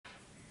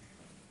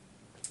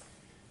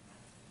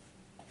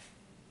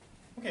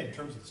Okay, in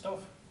terms of the stuff,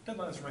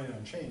 deadlines remain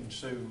unchanged.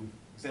 So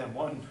exam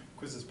 1,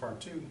 quizzes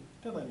part 2,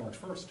 deadline March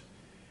 1st.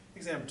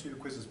 Exam 2,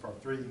 quizzes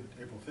part 3,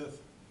 April 5th.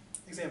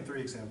 Exam 3,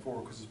 exam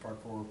 4, quizzes part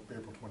 4,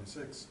 April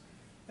 26th.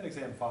 And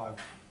exam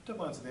 5,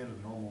 deadlines at the end of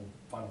the normal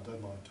final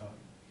deadline time.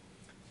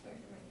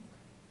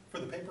 For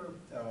the paper,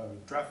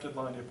 draft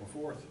deadline April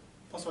 4th,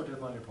 plus our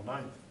deadline April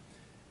 9th,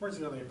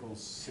 emergency deadline April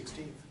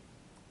 16th,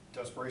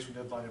 desperation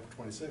deadline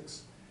April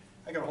 26th.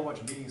 I got a whole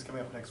bunch of meetings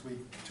coming up next week,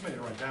 too many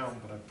to write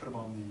down, but I put them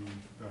on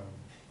the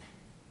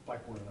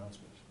Blackboard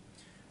announcement.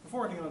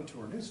 Before getting on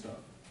to our new stuff,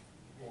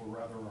 or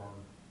rather our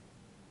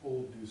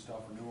old new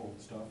stuff or new old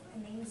stuff.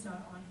 My name's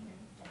not on here.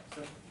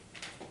 Okay.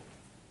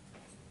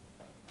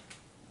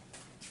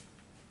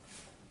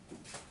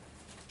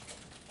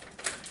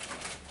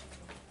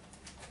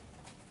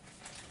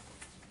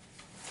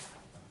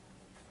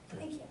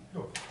 Thank you.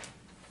 Go.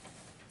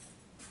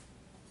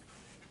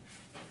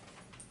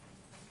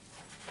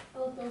 I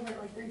looked over it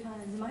like 3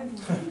 times. Am I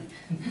blind?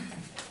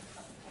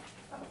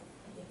 Oh,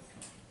 yes.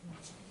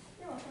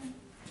 You're welcome.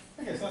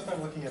 Okay, so last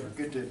time looking at our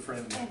good dead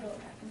friend I'll go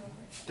back and over.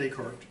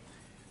 Descartes,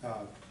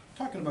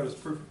 talking about his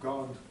proof of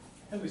God,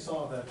 and we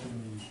saw that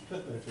in the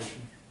 5th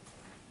meditation.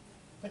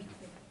 Thank you.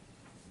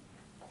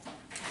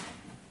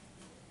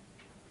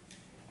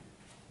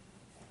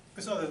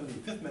 We saw that in the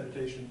 5th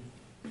meditation,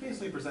 he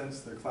basically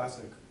presents the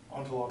classic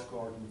ontological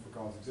argument for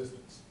God's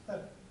existence,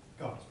 that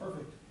God is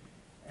perfect,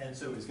 and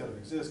so he's got to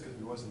exist because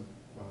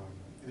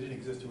he didn't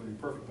exist, he wouldn't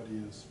be perfect, but he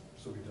is,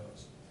 so he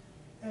does.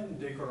 And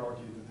Descartes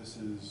argued that this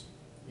is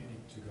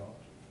unique to God.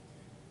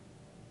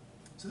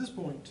 To this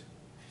point,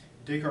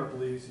 Descartes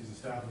believes he's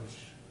established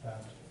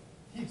that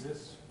he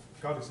exists,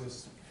 God is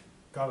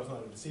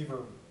not a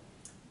deceiver,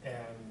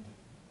 and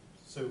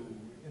so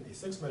in the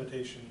 6th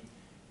meditation,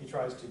 he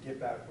tries to get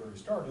back where he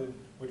started,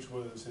 which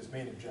was his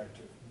main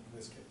objective in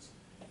this case,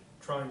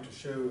 trying to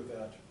show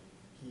that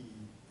he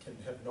can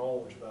have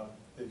knowledge about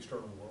the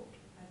external world.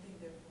 I think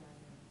therefore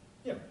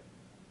I Yeah.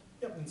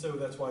 Yep, and so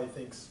that's why he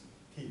thinks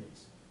he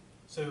is.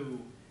 So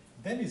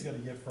then he's going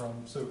to get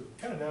from, so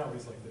kind of now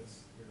he's like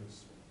this.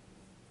 Here's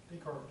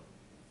Descartes.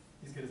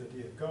 He's got his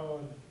idea of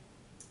God.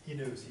 He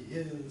knows he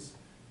is.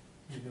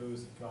 He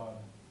knows that God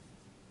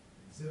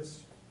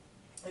exists.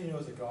 And he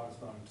knows that God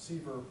is not a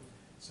deceiver.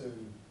 So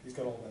he's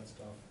got all that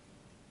stuff.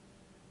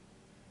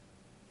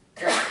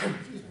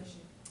 Excuse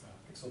me.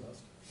 Pixel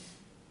dust.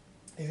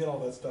 He's got all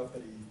that stuff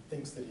that he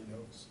thinks that he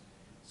knows.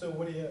 So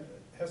what he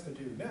has to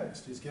do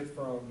next is get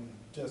from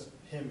just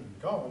him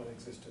and God in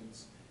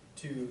existence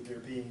to there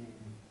being,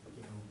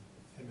 him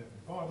having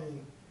a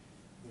body,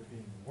 there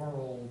being the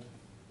world,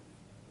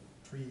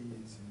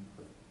 trees and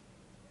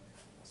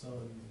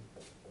sun,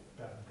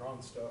 bad and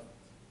drawn stuff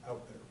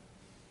out there.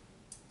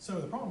 So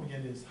the problem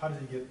again is, how does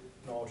he get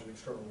knowledge of the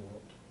external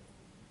world?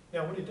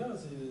 Now what he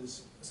does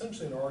is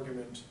essentially an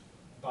argument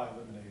by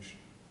elimination.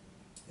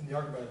 In the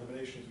argument by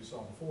elimination, as we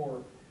saw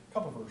before, a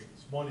couple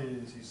versions. One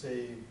is you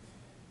say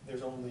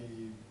there's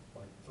only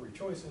like 3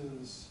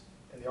 choices,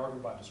 and the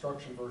argument by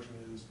destruction version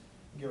is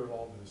you get rid of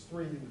all of those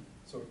 3,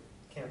 so it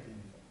can't be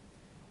anything.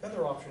 The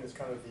other option is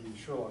kind of the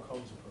Sherlock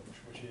Holmes approach,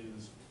 which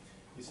is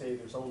you say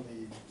there's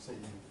only, say,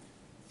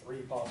 3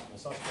 possible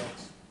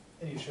suspects,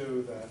 and you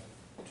show that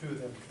 2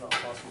 of them cannot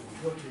possibly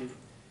be guilty.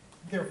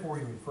 Therefore,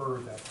 you infer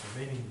that the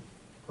remaining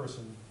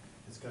person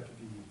has got to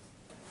be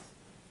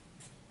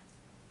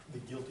the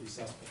guilty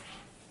suspect.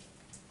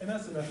 And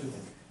that's the method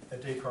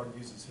that Descartes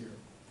uses here.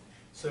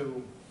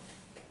 So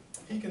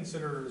he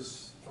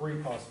considers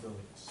 3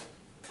 possibilities.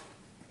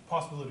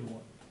 Possibility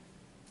 1.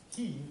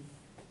 He,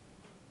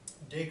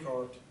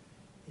 Descartes,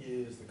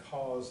 is the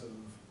cause of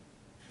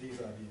these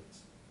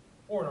ideas.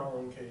 Or in our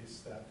own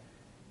case,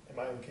 in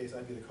my own case,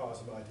 I'd be the cause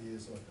of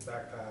ideas like the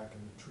backpack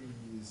and the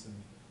trees and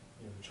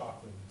the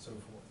chocolate and so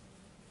forth.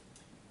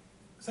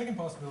 The second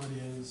possibility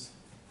is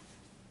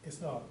it's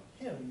not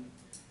him,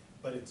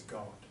 but it's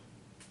God.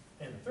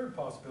 And the third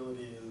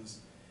possibility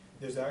is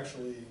there's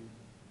actually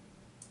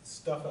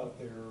stuff out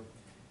there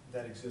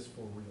that exists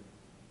for real.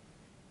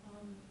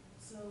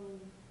 So,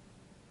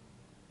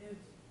 if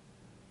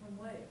from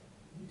what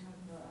you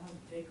talking about how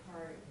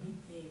Descartes he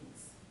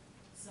thinks,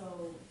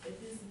 so if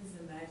this is his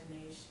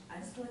imagination, I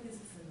just feel like it's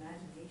his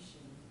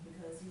imagination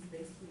because he's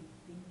basically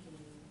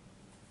thinking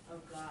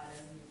of God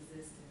as an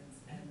existence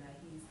and that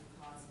he's the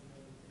cause of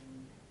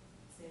everything.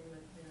 Same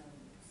with him.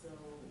 So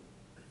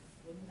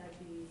wouldn't that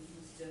be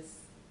he's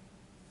just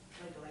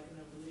like an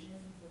illusion?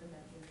 Wouldn't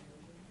that be an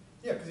illusion?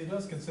 Yeah, because he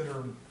does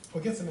consider,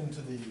 what gets him into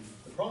the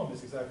problem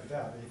is exactly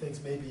that. He thinks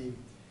maybe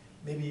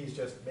he's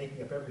just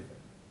making up everything.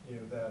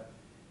 That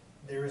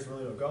there is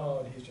really no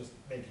God, he's just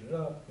making it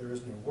up. There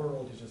is no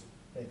world, he's just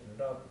making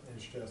it up, and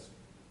it's just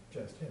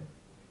him.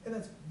 And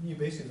that's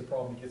basically the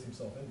problem he gets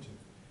himself into.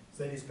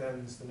 So then he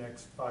spends the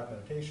next 5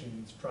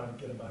 meditations trying to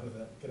get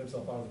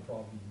himself out of the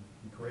problem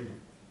he created.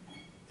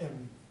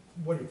 And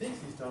what he thinks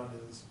he's done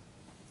is,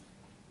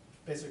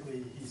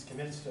 basically he's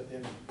convinced at the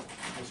end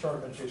of the start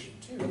of meditation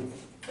 2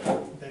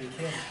 that he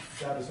can't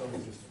doubt his own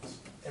existence.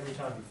 Every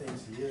time he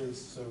thinks he is,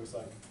 so he's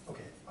like,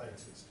 okay, I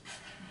exist.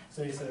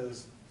 So he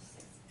says,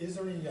 is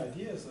there any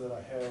ideas that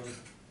I have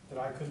that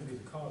I couldn't be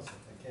the cause of,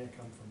 that can't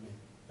come from me,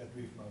 that have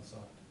to be from outside?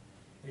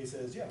 And he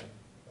says, yeah,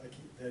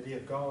 the idea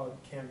of God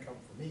can't come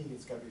from me,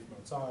 it's got to be from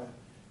outside,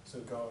 so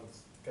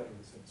God's got to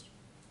exist.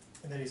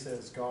 And then he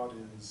says God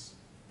is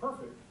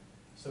perfect,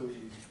 so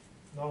he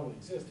not only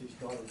exists, he's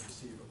not a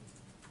deceiver.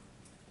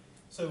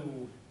 So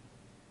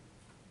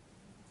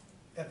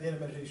at the end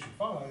of Meditation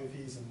 5,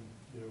 he's in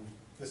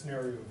the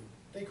scenario of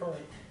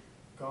Descartes,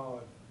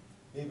 God,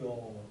 maybe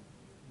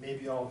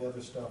all the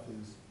other stuff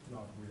is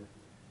not real.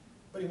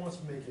 But he wants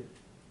to make it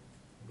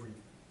real.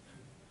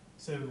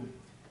 So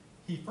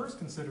he first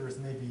considers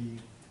maybe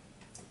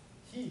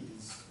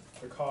he's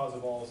the cause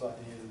of all his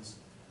ideas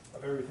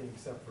of everything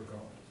except for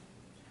God.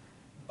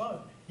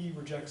 But he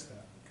rejects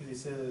that, because he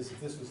says if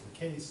this was the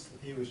case,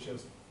 if he was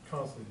just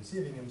constantly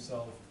deceiving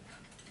himself,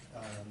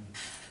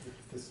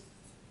 this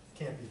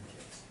can't be the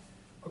case.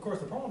 Of course,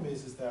 the problem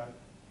is that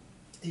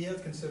he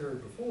has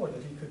considered before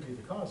that he could be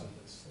the cause of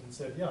this, and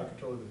said, yeah, I could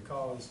totally be the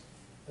cause,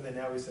 and then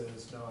now he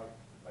says, no,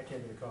 I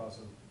can't be the cause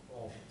of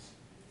all this.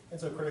 And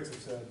so critics have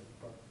said,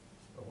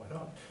 but why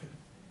not?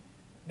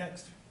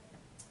 Next,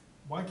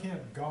 why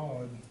can't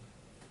God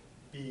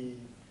be,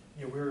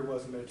 where he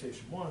was in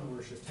Meditation 1, where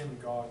it's just him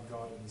and God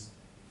is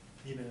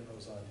even in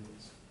those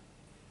ideas?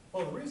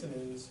 Well, the reason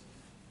is,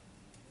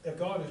 if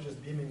God is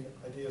just beaming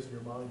ideas in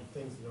your mind of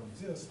things that don't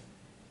exist,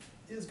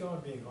 is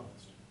God being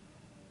honest?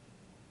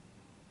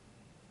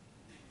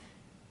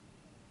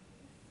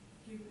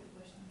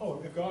 Oh,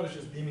 if God is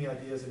just beaming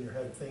ideas in your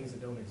head of things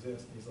that don't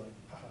exist, and he's like,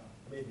 haha,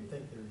 I made me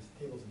think there's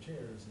tables and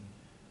chairs and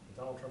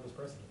Donald Trump is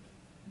president.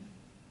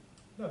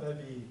 No,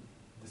 that'd be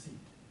deceit.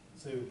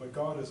 So, but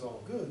God is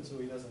all good, so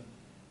he doesn't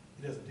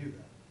do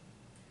that.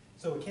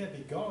 So it can't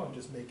be God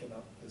just making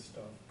up this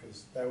stuff,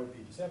 because that would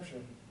be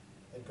deception,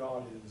 and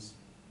God is,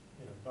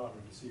 not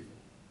a deceiver.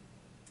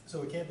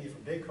 So it can't be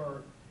from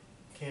Descartes,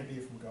 it can't be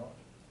from God.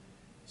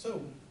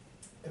 So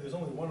if there's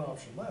only one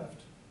option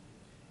left,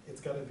 it's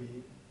got to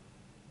be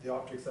the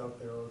objects out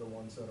there are the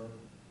ones that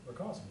are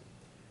causing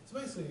it. So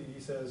basically he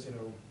says,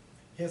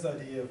 his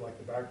idea of like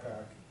the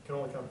backpack can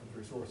only come from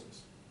three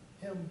sources.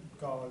 Him,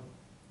 God,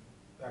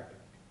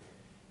 backpack.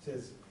 He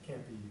says,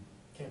 can't be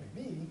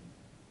me,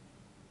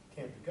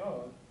 can't be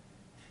God,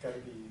 got to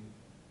be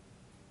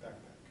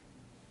backpack.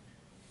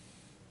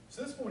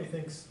 So at this point he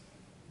thinks,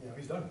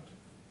 he's done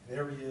it.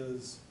 There he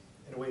is,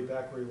 in a way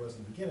back where he was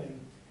in the beginning.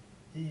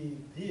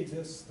 He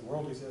exists, the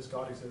world exists,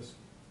 God exists,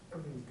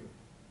 everything's good.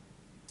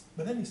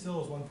 But then he still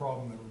has one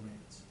problem that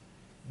remains,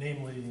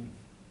 namely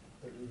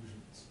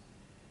illusions,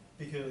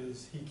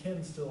 because he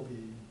can still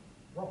be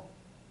wrong.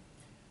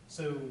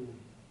 So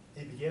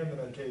he began the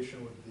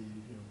meditation with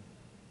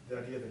the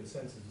idea that his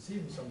senses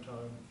deceive him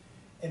sometime,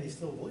 and he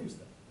still believes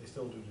that. They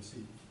still do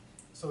deceive.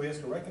 So he has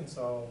to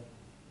reconcile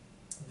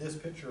this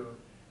picture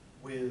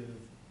with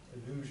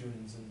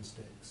illusions and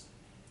mistakes.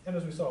 And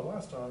as we saw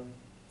last time,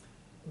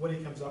 what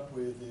he comes up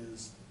with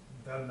is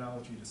that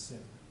analogy to sin.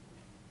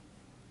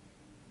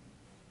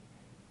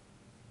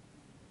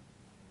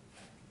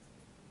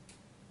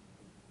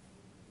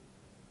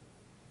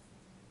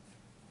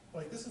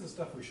 Like, this is the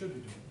stuff we should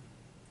be doing,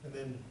 and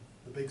then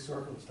the big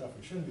circle of stuff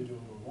we shouldn't be doing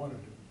what we want to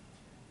do.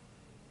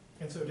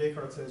 And so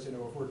Descartes says,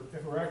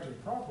 if we're acting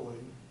properly,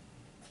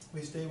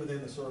 we stay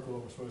within the circle of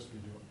what we're supposed to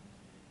be doing.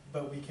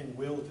 But we can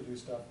will to do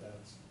stuff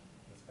that's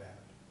bad.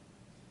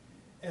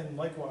 And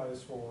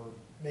likewise for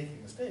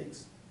making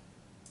mistakes,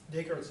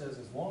 Descartes says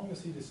as long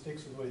as he just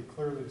sticks with what he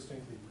clearly,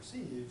 distinctly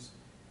perceives,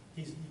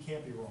 he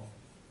can't be wrong.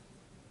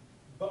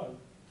 But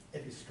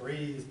if he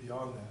strays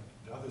beyond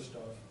that to other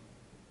stuff,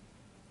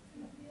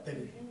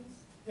 then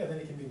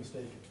he can be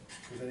mistaken,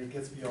 because then he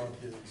gets beyond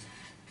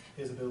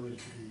his ability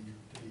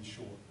to be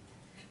sure.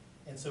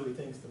 And so he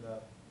thinks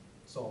that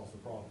solves the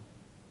problem.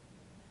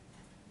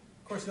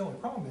 Of course, the only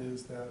problem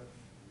is that,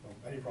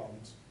 many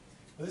problems,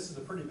 but this is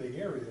a pretty big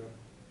area,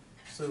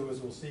 so as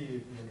we'll see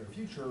in the near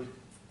future,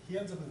 he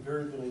ends up with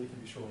very little he can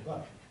be sure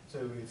about.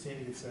 So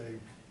he could say,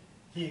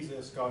 he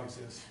exists, God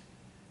exists,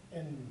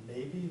 and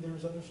maybe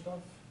there's other stuff.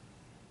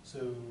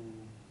 So,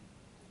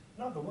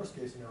 not the worst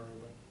case scenario,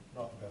 but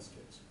not the best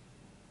case.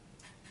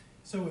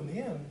 So in the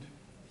end,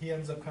 he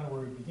ends up kind of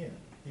where we began.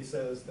 He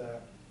says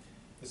that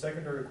the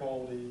secondary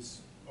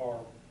qualities are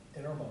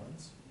in our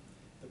minds,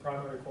 the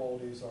primary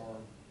qualities are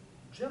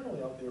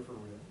generally out there for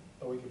real,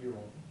 though we could be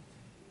wrong,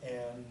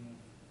 and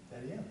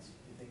then he ends.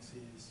 He thinks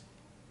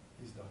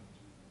he's done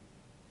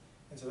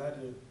it. And so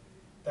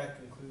that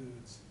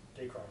concludes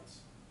Descartes'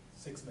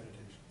 6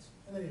 meditations.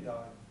 And then he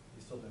died.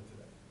 He's still dead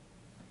today.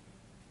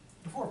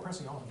 Before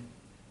pressing on,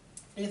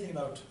 anything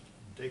about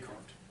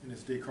Descartes and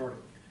his Descartes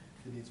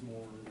that needs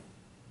more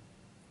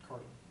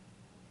carding?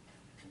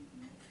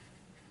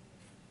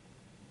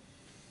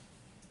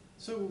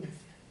 So,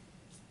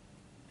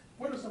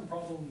 what are some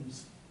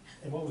problems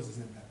and what was his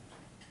impact?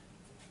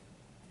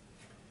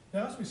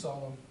 Now, as we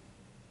saw,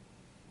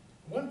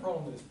 one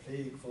problem that has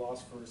plagued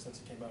philosophers since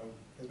he came out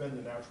has been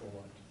the natural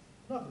light.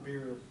 Not the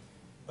beer,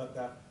 but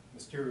that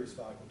mysterious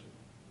faculty.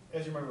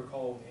 As you might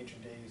recall in the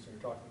ancient days when we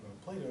were talking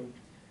about Plato,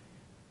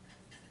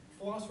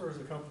 philosophers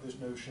have come to this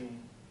notion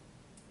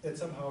that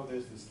somehow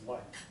there's this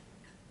light.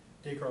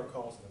 Descartes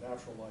calls it the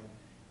natural light.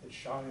 It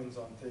shines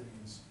on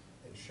things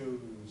and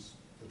shows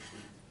the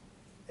truth.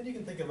 And you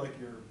can think of like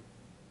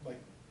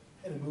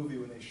in a movie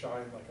when they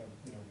shine like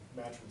a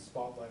magical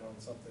spotlight on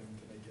something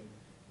to make it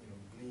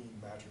gleam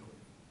magically.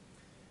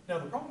 Now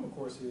the problem, of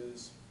course,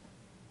 is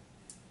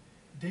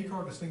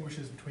Descartes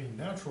distinguishes between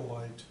natural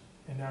light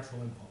and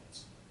natural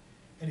impulse.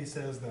 And he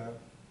says that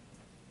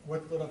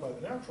what's lit up by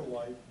the natural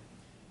light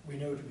we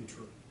know to be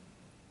true.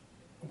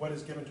 What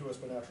is given to us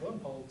by natural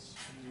impulse,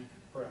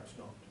 perhaps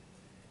not.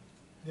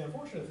 The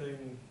unfortunate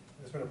thing,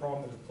 there's been a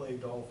problem that has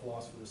plagued all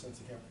philosophers since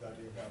they came up with the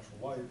idea of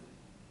natural light,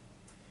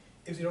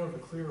 is you don't have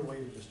a clear way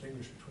to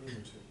distinguish between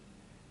the two.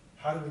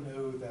 How do we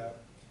know that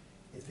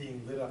it's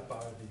being lit up by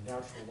the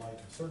natural light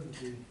of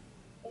certainty,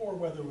 or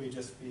whether we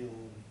just feel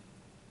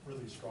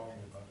really strongly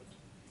about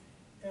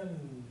it?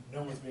 And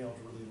no one's been able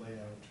to really lay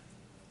out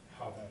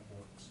how that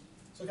works.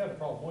 So kind of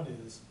problem one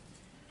is,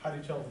 how do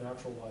you tell the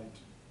natural light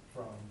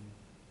from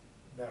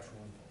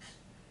natural impulse?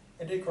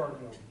 And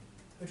Descartes,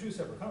 they're two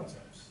separate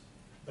concepts,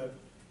 but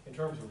in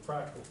terms of a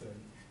practical thing,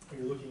 when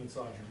you're looking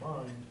inside your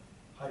mind,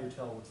 how do you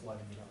tell what's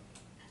lighting it up?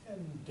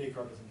 And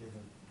Descartes doesn't give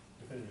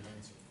a definitive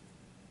answer.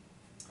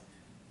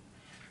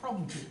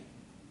 Problem two.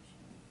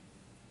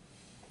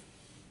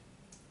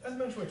 As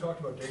mentioned, we talked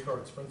about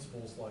Descartes'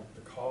 principles like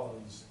the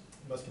cause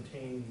must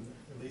contain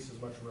at least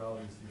as much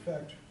reality as the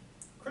effect.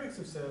 Critics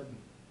have said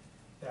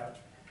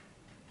that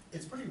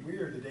it's pretty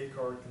weird that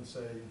Descartes can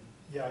say,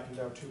 yeah, I can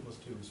doubt 2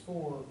 + 2 is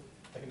 4,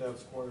 I can doubt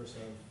squares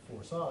have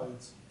 4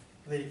 sides,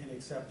 and then you can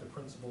accept a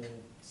principle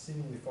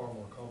seemingly far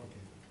more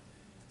complicated.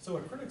 So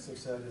what critics have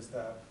said is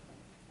that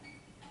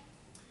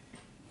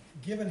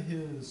given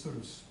his sort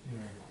of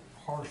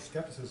harsh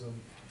skepticism,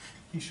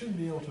 he shouldn't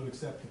be able to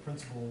accept the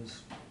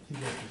principles he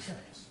just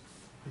accepts,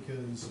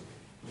 because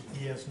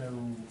he has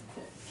no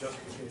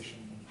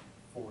justification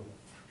for them.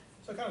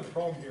 So kind of the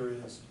problem here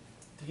is,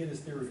 to get his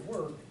theory to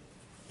work,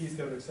 he's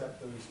got to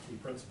accept those key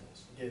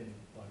principles. Again,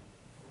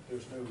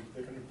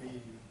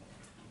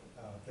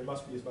 there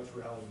must be as much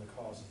reality in the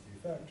cause as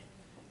the effect.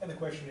 And the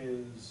question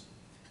is,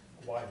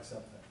 why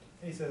accept that?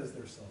 And he says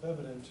they're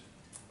self-evident,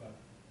 but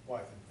why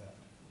think that?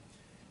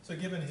 So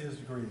given his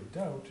degree of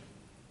doubt,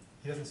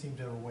 he doesn't seem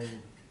to have a way,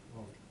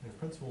 a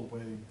principled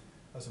way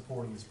of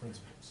supporting his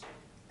principles.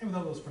 And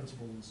without those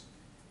principles,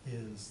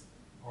 his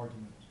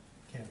argument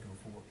can't go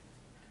forward.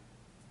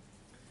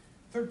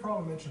 Third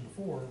problem I mentioned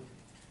before,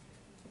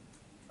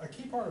 a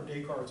key part of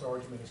Descartes'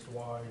 argument as to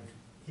why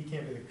he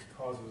can't be the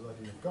cause of his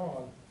idea of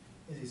God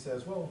is he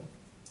says, well,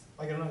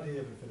 I got an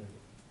idea of infinity.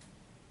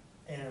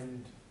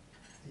 And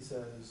he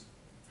says,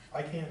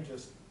 I can't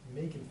just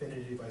make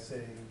infinity by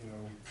saying,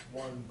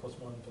 1 + 1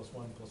 +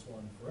 1 +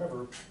 1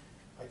 forever.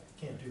 I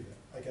can't do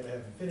that. I got to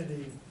have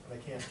infinity, and I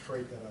can't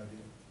create that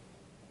idea.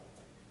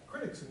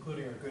 Critics,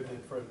 including our good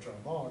friend John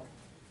Locke,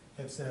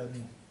 have said,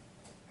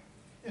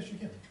 yes, you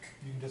can.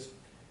 You can just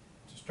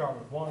start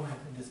with 1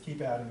 and just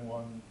keep adding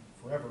 1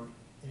 forever,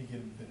 and you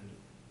get infinity.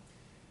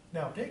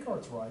 Now, if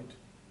Descartes' right,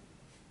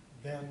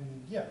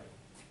 then yeah,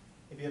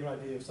 if you have an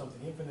idea of something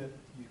infinite,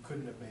 you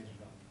couldn't have made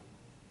it up.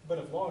 But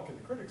if Locke and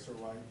the critics are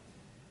right,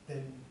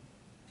 then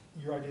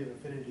your idea of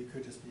infinity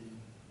could just be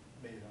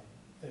made up.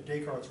 If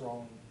Descartes'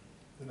 wrong,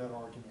 then that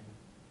argument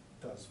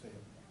does fail.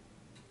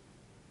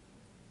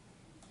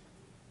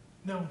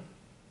 Now,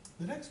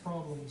 the next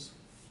problems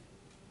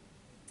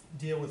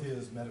deal with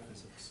his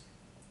metaphysics.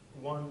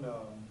 One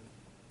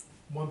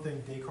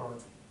thing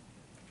Descartes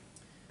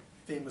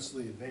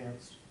famously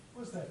advanced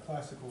was that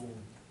classical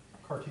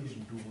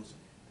Cartesian dualism.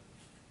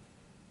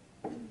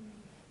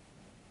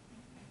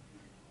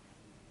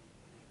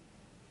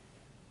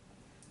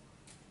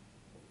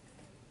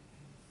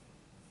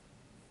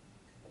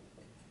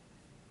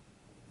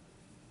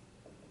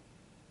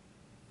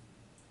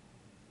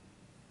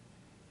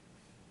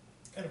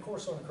 And of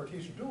course, on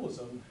Cartesian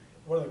dualism,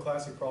 one of the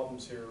classic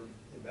problems here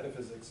in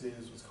metaphysics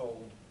is what's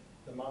called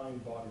the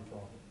mind-body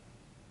problem.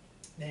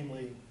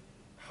 Namely,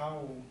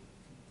 how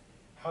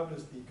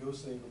does the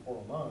ghostly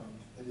incorporeal mind,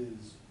 that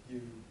is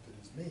you, that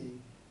is me,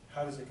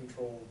 how does it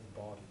control the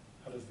body?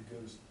 How does the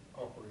ghost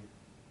operate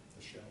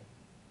the shell?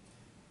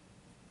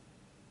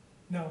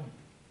 Now,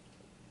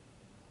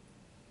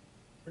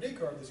 for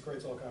Descartes, this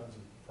creates all kinds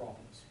of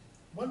problems.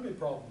 One big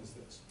problem is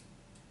this.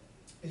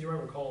 As you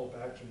might recall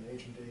back in the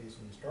ancient days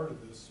when he started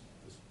this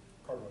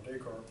part about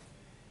Descartes,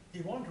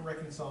 he wanted to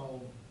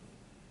reconcile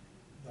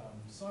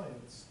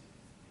science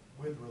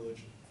with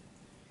religion.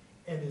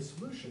 And his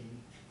solution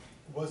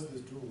was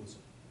this dualism.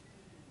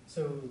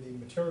 So the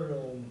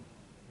material,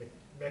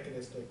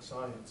 mechanistic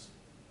science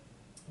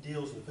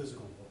deals with the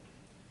physical world.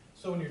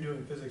 So when you're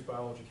doing physics,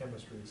 biology,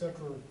 chemistry, etc.,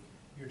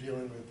 you're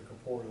dealing with the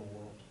corporeal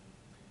world.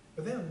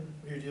 But then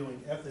when you're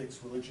dealing ethics,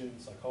 religion,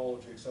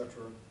 psychology,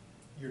 etc.,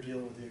 you're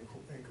dealing with the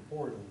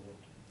incorporeal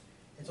world.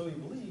 And so he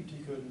believed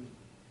he could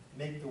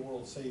make the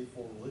world safe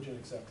for religion,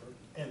 etc.,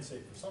 and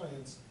safe for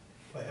science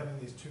by having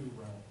these two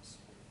realms.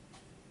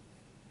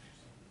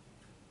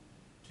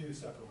 Two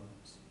separate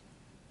realms.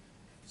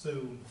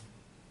 So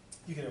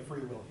You can have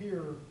free will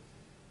here,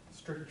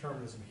 strict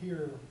determinism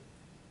here,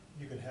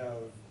 you can have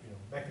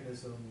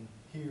mechanism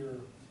here,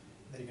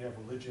 then you can have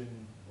religion,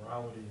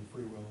 morality, and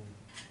free will,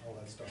 all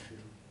that stuff here.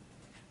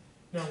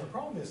 Now the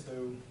problem is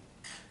though,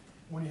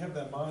 when you have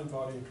that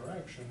mind-body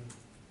interaction,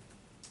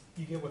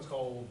 you get what's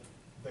called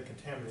the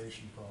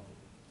contamination problem.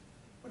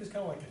 Which is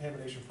kind of like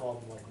contamination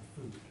problem like with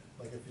food.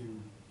 Like if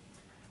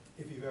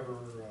you've ever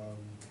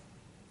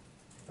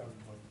found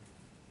like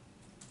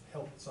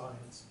health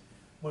science,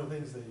 one of the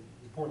things, the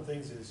important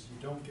things is you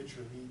don't get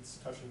your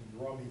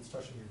raw meats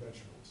touching your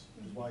vegetables,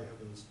 which is why you have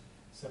those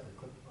separate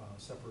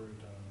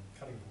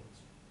cutting boards.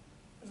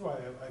 That's why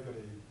I've got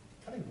a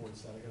cutting board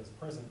set I got as a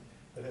present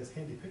that has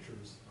handy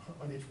pictures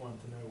on each one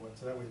to know what,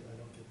 so that way I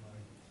don't get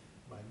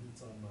my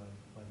meats on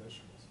my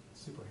vegetables.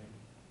 It's super handy.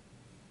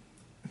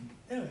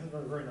 And it has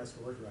a very nice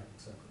storage rack,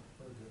 etc.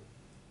 Very good.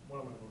 One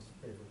of my most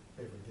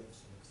favorite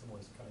gifts. Like some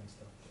always cutting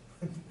stuff.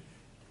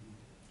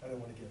 I don't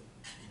want to get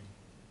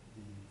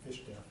the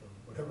fish death or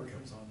whatever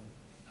comes on it.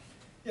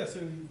 Yeah.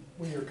 So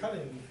when you're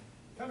cutting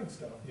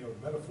stuff, the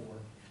metaphor,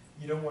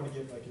 you don't want to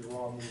get like your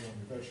raw meat on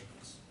your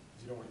vegetables.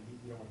 You don't want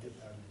to get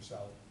that in your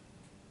salad.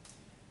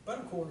 But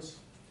of course,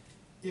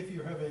 if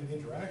you're having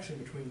interaction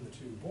between the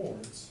two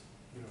boards,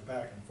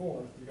 back and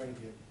forth, you're going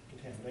to get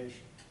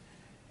contamination.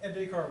 And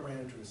Descartes ran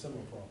into a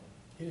similar problem.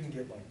 He didn't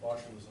get like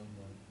botulism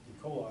or E.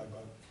 coli,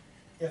 but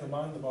if the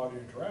mind and the body are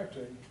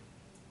interacting,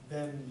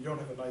 then you don't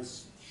have a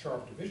nice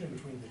sharp division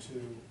between the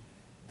two.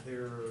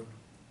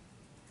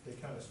 They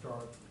kind of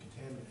start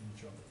contaminating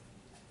each other.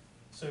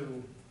 So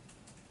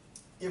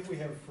if we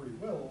have free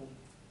will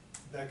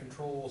that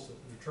controls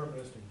a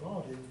deterministic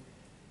body,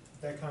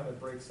 that kind of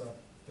breaks up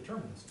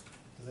determinism,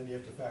 because then you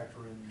have to factor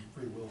in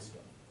free will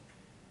stuff.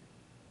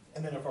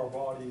 And then if our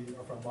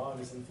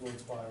mind is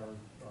influenced by our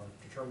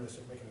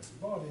deterministic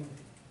mechanistic body,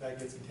 that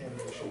gets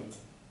contamination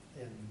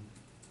in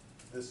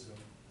this zone.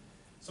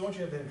 So once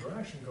you have the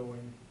interaction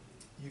going,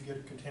 you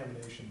get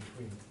contamination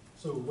between them.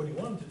 So what he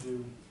wanted to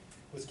do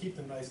was keep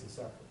them nice and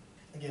separate.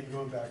 Again,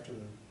 going back to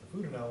the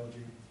food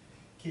analogy,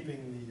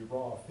 keeping the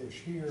raw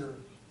fish here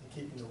and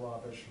keeping the raw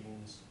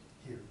vegetables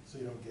here, so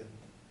you don't get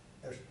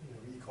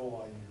E.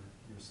 coli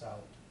in your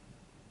salad.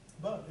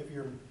 But if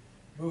you're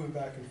moving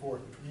back and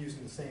forth between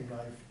using the same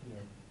knife,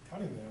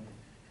 cutting them,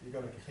 you're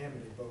going to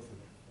contaminate both of them,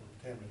 or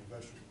contaminate the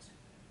vegetables.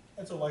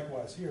 And so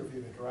likewise here, if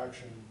you have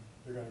interaction,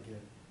 they're going to get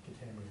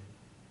contaminated.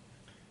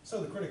 So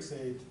the critics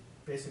say,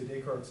 basically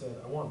Descartes said,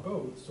 I want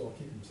both, so I'll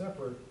keep them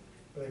separate,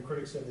 but then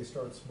critics said they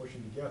start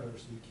smushing together,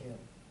 so you can't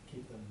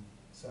keep them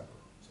separate,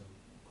 so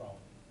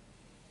problem.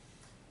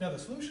 Now the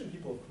solution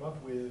people have come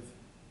up with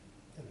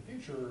in the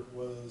future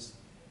was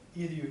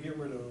either you get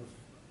rid of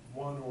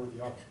one or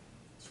the other,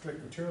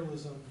 strict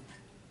materialism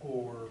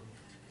or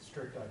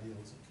strict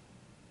idealism.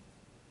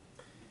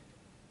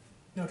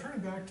 Now turning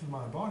back to the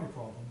mind-body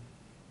problem,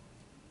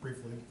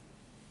 briefly,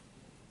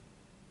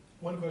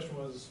 one question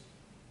was,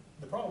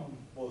 the problem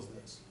was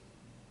this.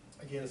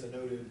 Again, as I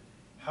noted,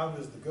 how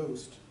does the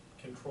ghost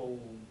control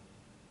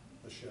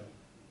the show?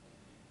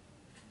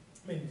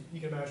 I mean, you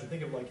can imagine,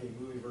 think of like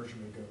a movie version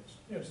of a ghost.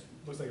 It just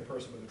looks like a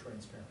person with a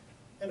transparent.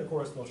 And of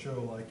course, they'll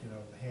show like,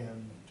 the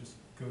hand just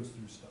goes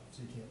through stuff,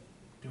 so you can't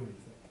do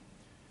anything.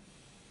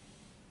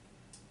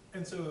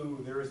 And so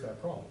there is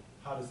that problem.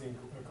 How does the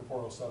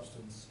incorporeal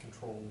substance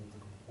control the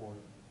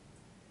corporeal?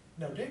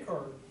 Now,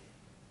 Descartes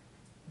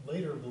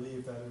later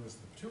believed that it was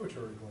the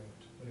pituitary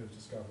gland when it was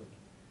discovered.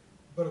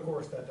 But of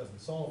course, that doesn't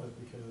solve it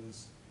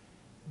because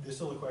there's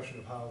still a question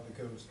of how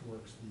the ghost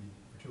works the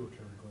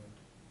pituitary gland.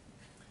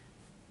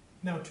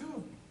 Now, two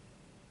of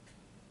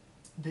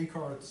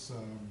Descartes'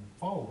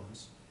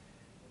 followers,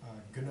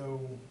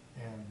 Gounod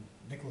and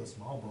Nicolas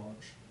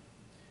Malebranche,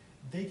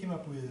 they came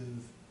up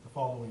with the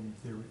following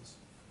theories.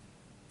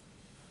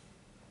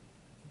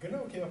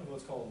 Gounod came up with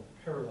what's called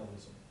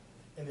parallelism.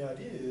 And the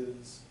idea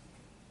is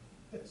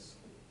this.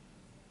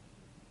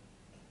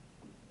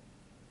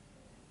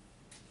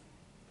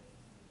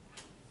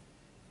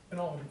 And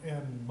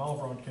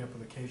Malebranche came up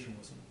with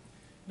occasionalism.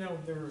 Now,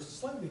 they're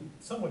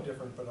somewhat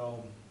different, but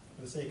for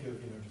the sake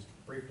of just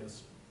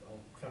briefness, I'll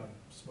kind of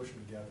smush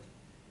them together.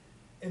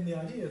 And the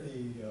idea,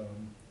 the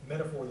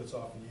metaphor that's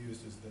often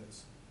used is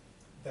this,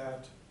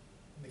 that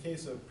in the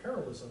case of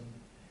parallelism,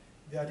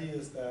 the idea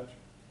is that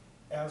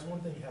as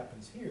one thing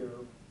happens here,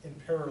 in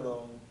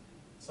parallel,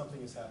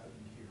 something is happening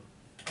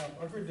here.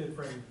 Our very good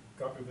friend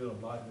Gottfried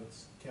Wilhelm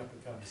Leibniz came up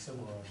with kind of a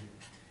similar idea.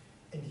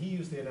 And he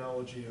used the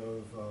analogy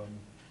of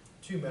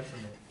two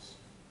metronomes.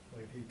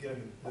 Like if you get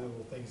them the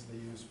little things they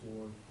use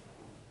for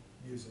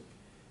music,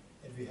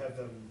 and if you have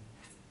them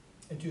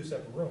in two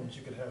separate rooms,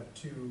 you could have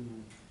two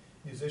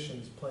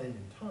musicians playing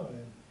in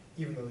time,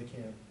 even though they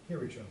can't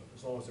hear each other,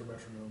 as long as their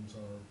metronomes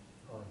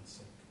are in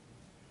sync.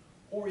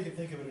 Or you can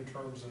think of it in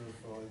terms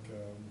of like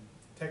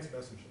text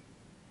messaging.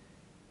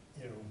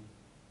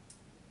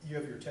 You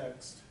have your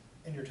text,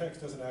 and your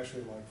text doesn't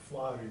actually like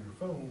fly to your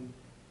phone.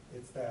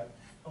 It's that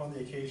on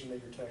the occasion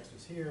that your text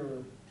is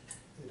here,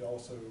 the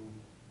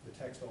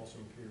text also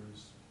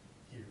appears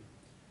here.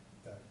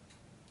 That,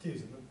 to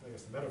use, I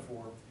guess, the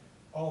metaphor,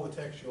 all the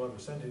text you'll ever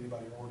send to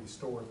anybody are already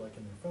stored like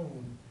in their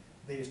phone.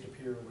 They just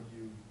appear when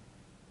you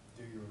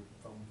do your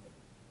phone thing.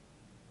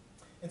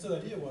 And so the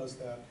idea was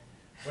that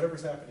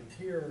whatever's happening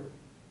here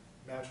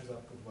matches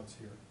up with what's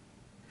here.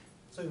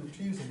 So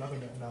to use another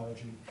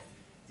analogy,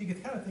 you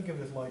could kind of think of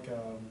it as like,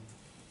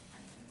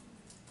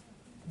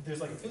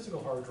 there's like a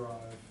physical hard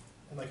drive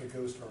and like a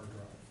ghost hard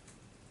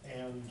drive.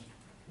 And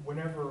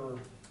whenever,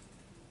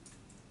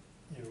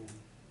 you know,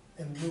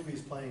 and the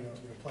movie's playing,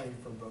 playing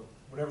from both.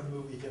 Whenever the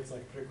movie hits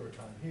like a particular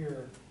time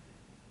here,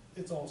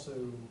 it's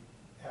also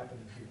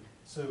happening here.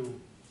 So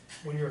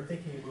when you're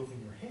thinking of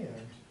moving your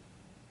hand,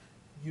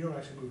 you don't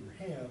actually move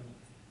your hand,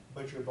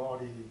 but your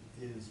body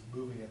is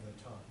moving at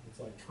that time. It's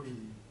like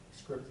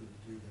pre-scripted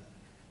to do that.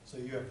 So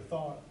you have the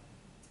thought,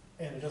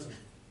 and it doesn't,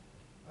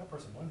 that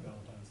person won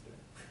Valentine's Day.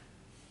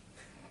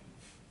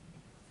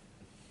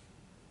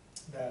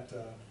 That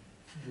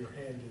your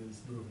hand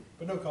is moving,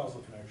 but no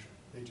causal connection.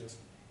 They just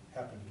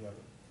happen together.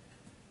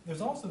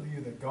 There's also the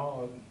view that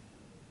God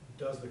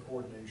does the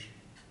coordination,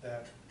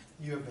 that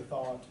you have the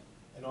thought,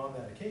 and on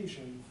that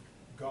occasion,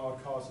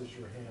 God causes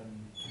your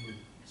hand to move.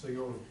 So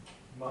your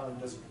mind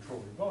doesn't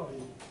control your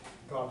body,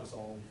 God does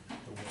all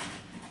the work.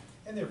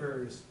 And there are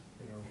various,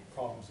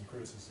 problems and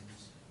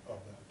criticisms of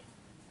that.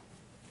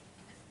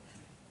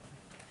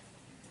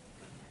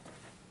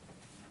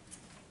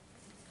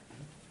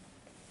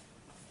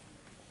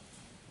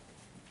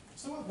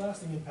 So what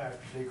lasting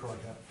impact did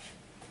Descartes have?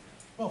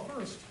 Well,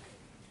 first,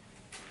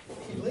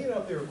 he laid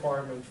out the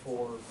requirement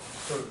for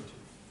certainty,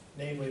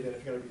 namely that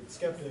if you're going to be the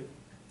skeptic,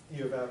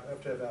 you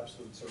have to have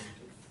absolute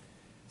certainty.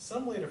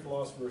 Some later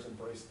philosophers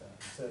embraced that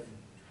and said,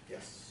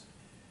 yes,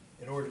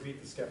 in order to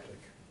beat the skeptic,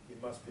 you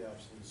must be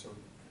absolutely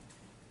certain.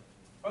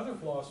 Other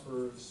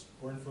philosophers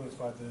were influenced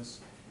by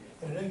this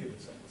in a negative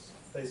sense.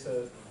 They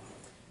said,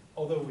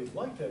 although we'd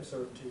like to have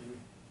certainty,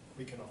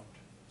 we cannot.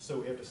 So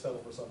we have to settle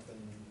for something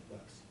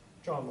less.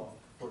 John Locke,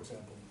 for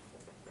example,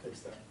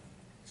 takes that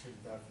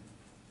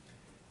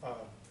view.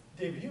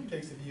 David Hume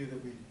takes the view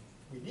that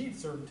we need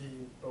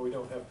certainty, but we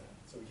don't have that,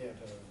 so we can't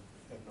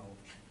have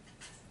knowledge.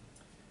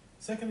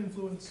 Second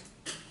influence,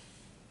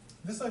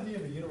 this idea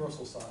of a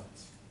universal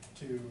science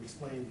to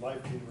explain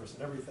life, the universe,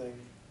 and everything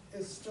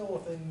is still a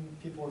thing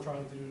people are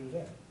trying to do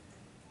today.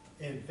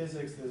 In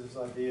physics, there's this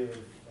idea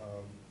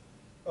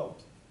of,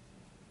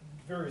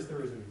 various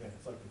theories of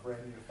events, like the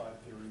grand unified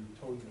theory,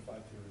 total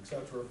unified theory,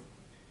 etc.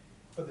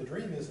 But the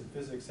dream is in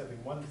physics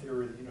having one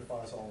theory that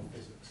unifies all of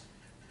physics.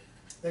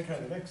 Then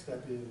kind of the next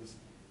step is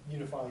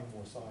unifying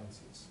more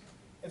sciences.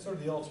 And sort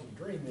of the ultimate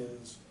dream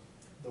is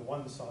the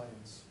one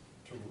science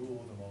to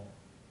rule them all,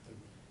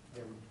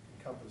 to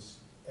encompass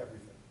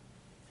everything.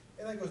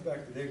 And that goes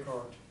back to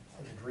Descartes,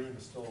 and the dream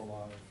is still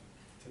alive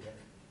today.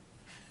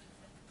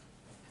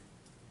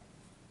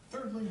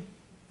 Thirdly,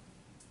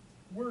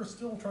 we're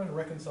still trying to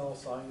reconcile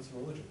science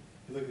and religion.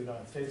 If you look at the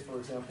United States, for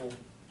example,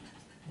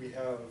 we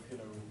have,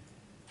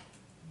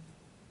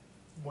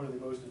 one of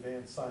the most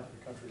advanced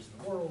scientific countries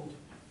in the world,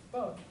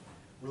 but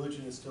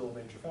religion is still a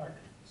major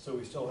factor. So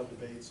we still have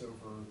debates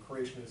over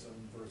creationism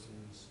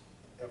versus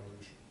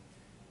evolution.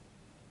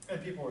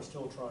 And people are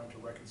still trying to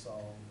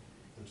reconcile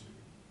the two.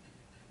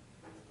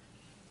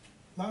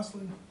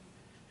 Lastly,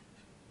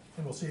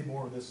 and we'll see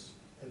more of this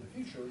in the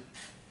future,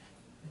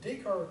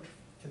 Descartes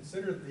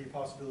considered the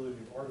possibility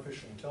of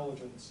artificial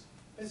intelligence,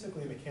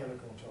 basically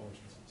mechanical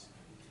intelligences.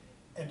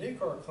 And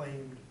Descartes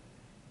claimed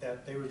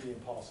that they would be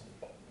impossible.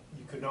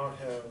 You could not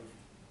have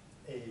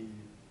a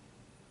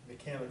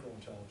mechanical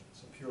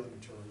intelligence, a purely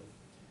material.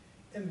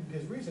 And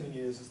his reasoning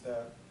is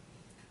that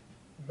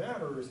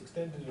matter is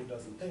extended and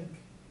doesn't think,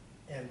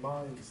 and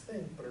minds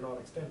think but are not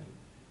extended.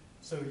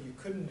 So you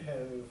couldn't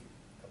have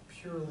a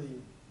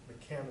purely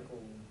mechanical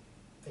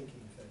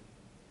thinking thing.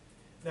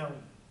 Now,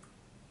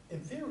 in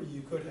theory,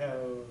 you could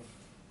have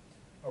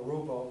a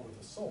robot with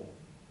a soul,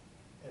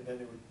 and then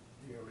it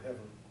would have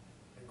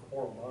a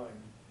incorporeal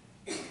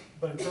mind.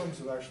 But in terms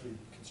of actually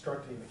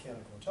constructing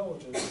mechanical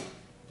intelligence,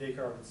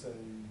 Descartes would say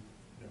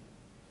no.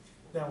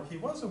 Now, he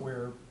was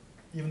aware,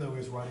 even though he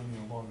was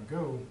writing long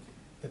ago,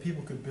 that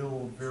people could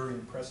build very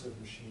impressive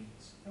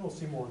machines. And we'll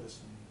see more of this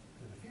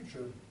in the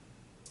future.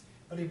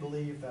 But he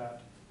believed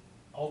that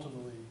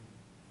ultimately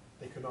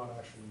they could not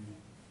actually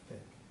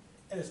think.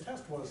 And his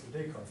test was the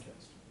Descartes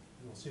test.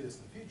 And we'll see this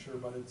in the future,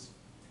 but it's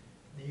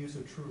the use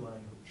of true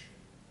language.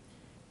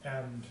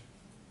 And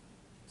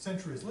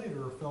centuries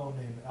later, a fellow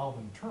named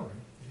Alvin Turing,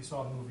 if you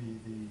saw the movie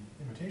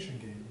The Imitation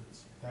Game,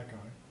 it's that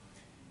guy,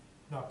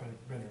 not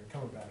Benedict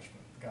Cumberbatch,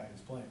 but the guy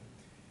who's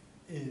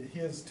playing.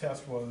 His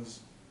test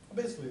was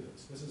basically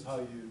this. This is how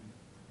you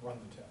run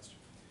the test.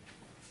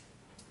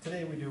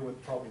 Today we do it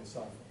with probably a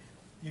cell phone.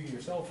 You get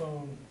your cell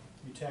phone,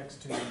 you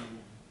text to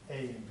A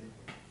and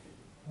B.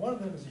 One of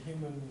them is a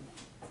human,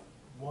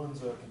 one's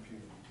a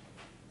computer.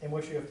 And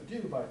what you have to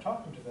do by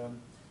talking to them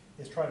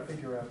is try to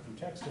figure out through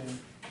texting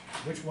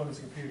which one is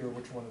the computer,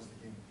 which one is the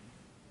human.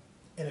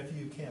 And if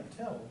you can't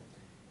tell,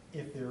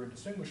 if they're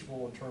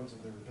indistinguishable in terms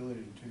of their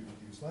ability to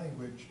use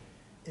language,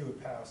 it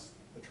would pass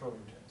the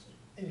Turing test.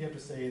 And you have to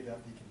say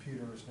that the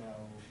computer is now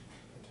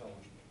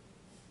intelligent.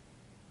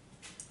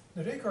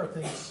 Now Descartes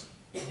thinks,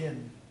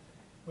 again,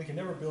 we can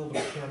never build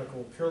a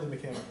purely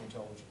mechanical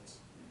intelligence.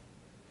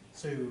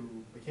 So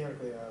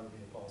mechanically that would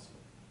be impossible.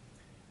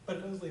 But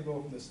it does leave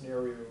open the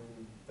scenario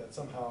that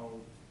somehow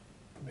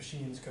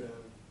machines could have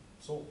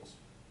souls.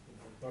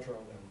 Not sure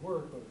how that would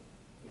work, but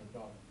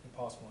not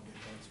impossible on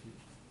Descartes' view.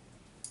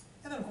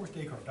 And then of course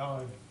Descartes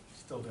died,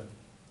 still dead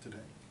today.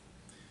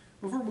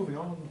 Before moving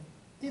on,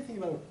 anything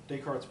about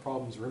Descartes'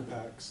 problems or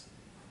impacts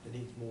that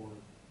needs more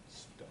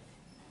stuff?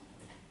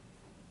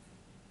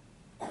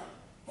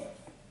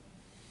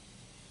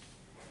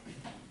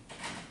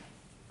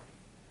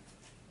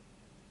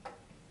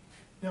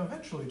 Now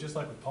eventually, just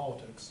like with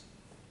politics,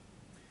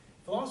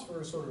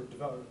 philosophers sort of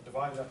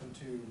divided up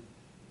into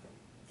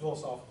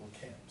philosophical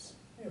camps,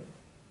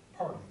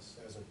 parties,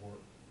 as it were.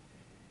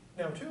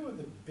 Now, two of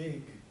the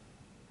big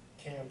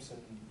camps in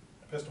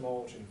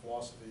epistemology and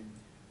philosophy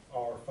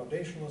are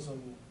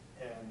foundationalism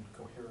and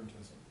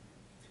coherentism.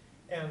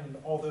 And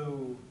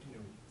although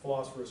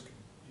philosophers,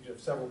 you have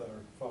several that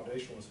are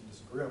foundationalists and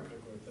disagree on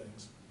particular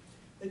things,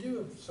 they do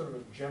have sort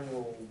of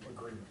general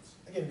agreements.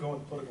 Again, going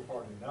with political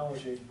party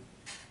analogy,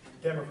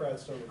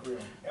 Democrats don't agree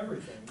on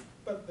everything,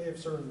 but they have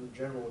certain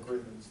general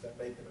agreements that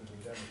make them into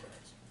the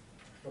Democrats.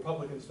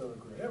 Republicans don't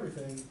agree on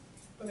everything,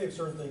 but they have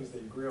certain things they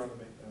agree on that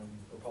make them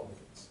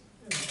Republicans,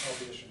 in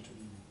opposition to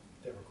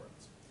the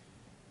Democrats.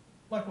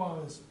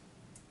 Likewise,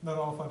 not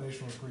all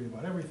foundationalists agree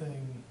about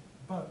everything,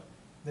 but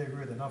they agree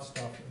with enough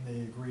stuff, and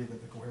they agree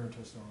that the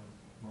coherentists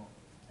are wrong,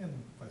 and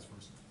vice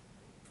versa.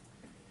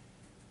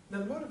 Now,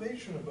 the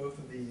motivation of both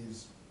of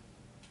these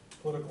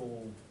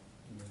political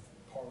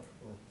or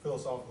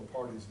philosophical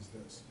parties is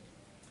this: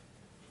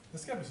 the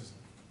skepticism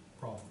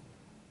problem.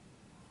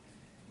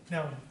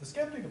 Now, the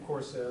skeptic, of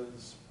course,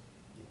 says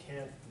you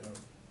can't know.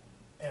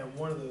 And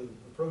one of the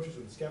approaches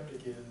of the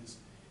skeptic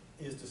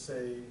is to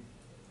say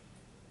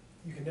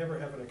you can never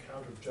have an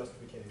account of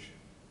justification.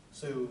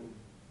 So,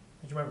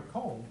 as you might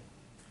recall,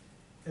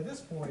 at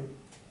this point,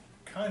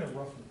 kind of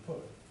roughly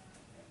put,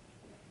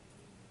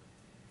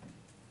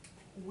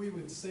 we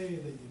would say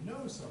that you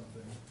know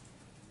something,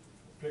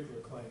 a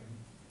particular claim,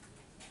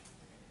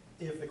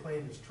 if the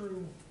claim is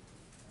true,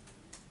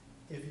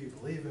 if you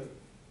believe it,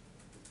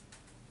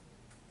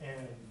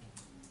 and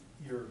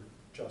you're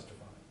justified.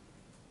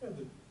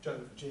 The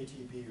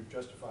JTB, or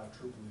justified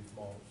true belief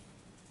model.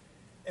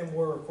 And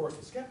where, of course,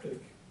 the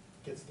skeptic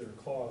gets their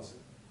claws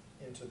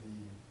into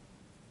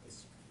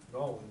this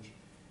knowledge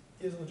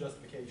is in the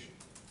justification.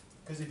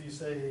 Because if you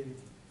say,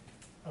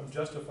 I'm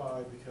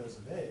justified because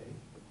of A,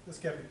 the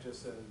skeptic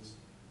just says,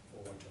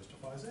 well, what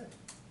justifies A?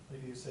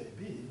 And if you say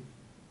B,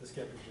 the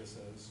skeptic just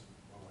says,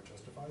 well, what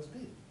justifies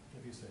B?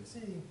 If you say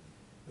C,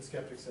 the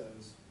skeptic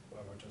says,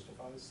 well, what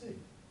justifies C?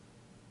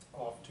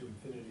 Off to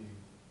infinity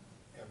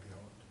and beyond.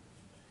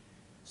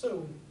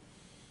 So,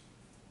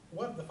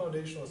 what the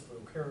foundationalists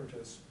and the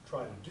coherentists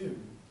try to do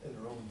in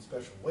their own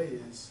special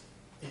ways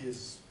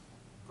is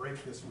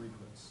break this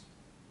regress.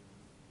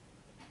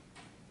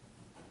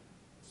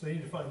 So you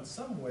need to find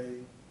some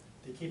way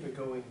to keep it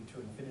going to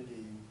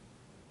infinity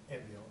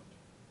and beyond.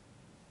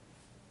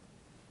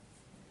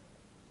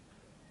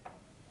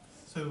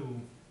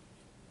 So,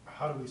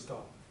 how do we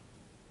stop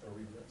the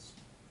regress?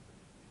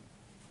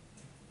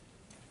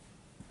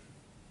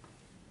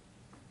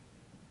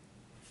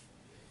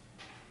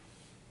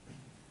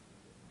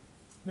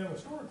 Now,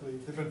 historically,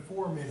 there have been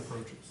four main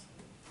approaches.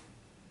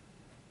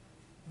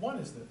 One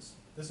is this.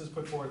 This is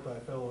put forth by a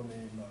fellow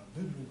named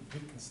Ludwig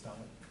Wittgenstein.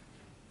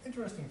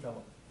 Interesting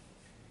fellow.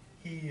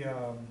 He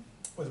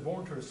was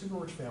born to a super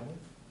rich family,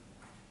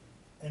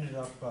 ended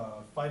up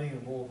fighting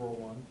in World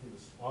War I. He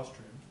was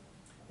Austrian.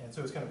 And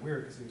so it's kind of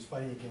weird because he was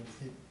fighting against,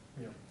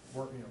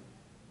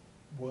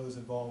 was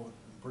involved with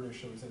the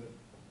British, so he ended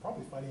up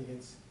probably fighting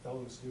against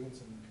fellow students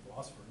and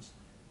philosophers,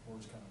 which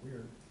was kind of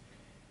weird.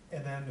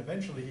 And then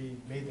eventually he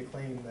made the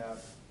claim that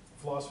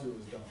philosophy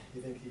was dumb. He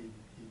think he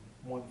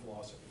won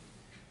philosophy.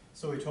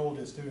 So he told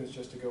his students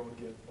just to go and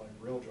get like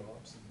real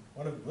jobs. And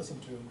one of them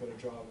listened to him, got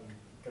a job, and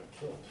got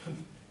killed.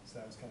 So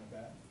that was kind of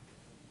bad.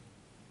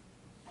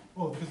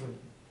 Well, because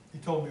he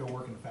told me to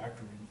work in a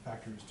factory, and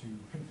factory was too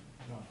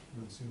not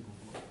really suitable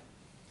for it.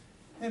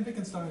 And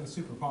Wittgenstein is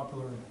super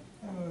popular,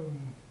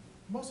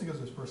 mostly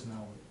because of his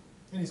personality.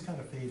 And he's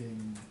kind of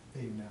fading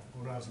now.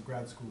 When I was in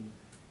grad school,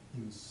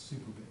 he was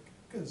super big,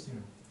 because,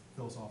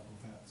 philosophical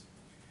paths.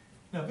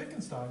 Now,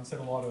 Wittgenstein said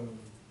a lot of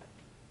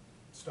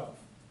stuff.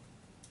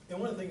 And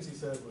one of the things he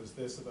said was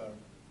this about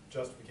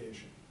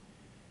justification.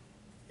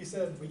 He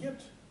said, we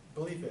get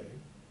belief A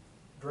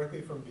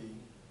directly from B,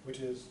 which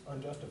is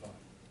unjustified.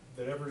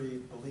 That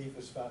every belief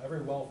is found,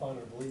 every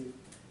well-founded belief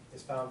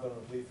is founded on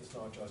a belief that's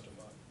not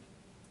justified.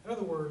 In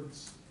other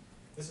words,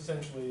 this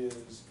essentially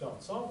is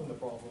not solving the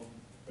problem,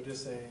 but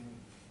just saying,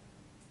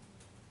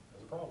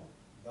 there's a problem,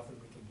 nothing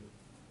we can do.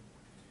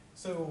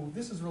 So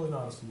this is really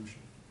not a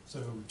solution. So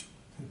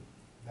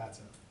that's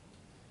it.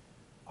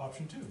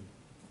 Option two.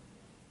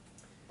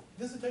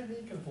 This is a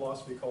technique in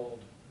philosophy called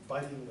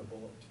biting the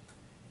bullet.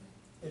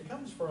 It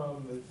comes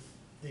from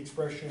the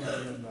expression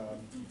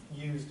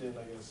used in,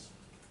 I guess,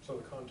 sort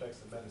of the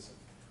context of medicine,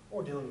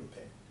 or dealing with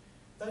pain.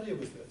 The idea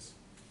was this.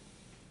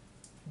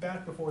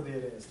 Back before they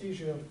had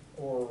anesthesia,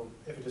 or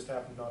if it just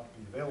happened not to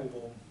be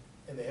available,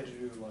 and they had to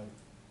do like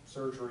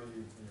surgery,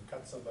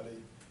 cut somebody,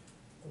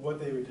 what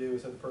they would do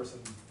is have the person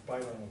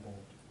bite on a bullet.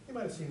 You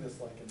might have seen this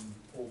like in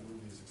old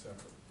movies, etc.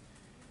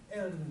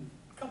 And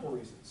a couple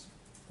reasons.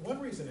 One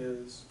reason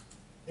is,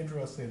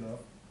 interestingly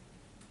enough,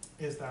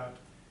 is that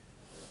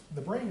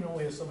the brain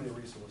only has so many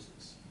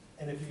resources.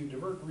 And if you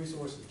divert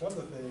resources to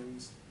other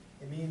things,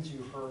 it means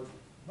you hurt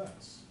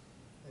less.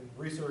 And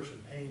research in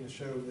pain has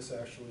shown this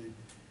actually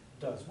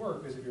does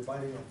work, because if you're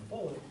biting on the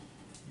bullet,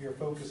 you're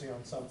focusing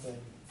on something,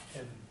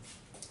 and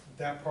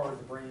that part of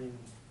the brain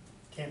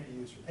can't be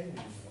used for pain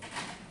anymore.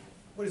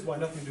 Which is why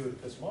nothing to do with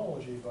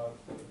epistemology, but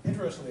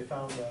interestingly they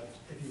found that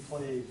if you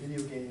play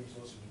video games,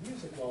 listen to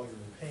music while you're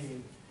in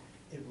pain,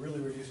 it really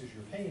reduces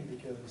your pain,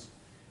 because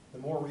the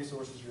more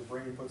resources your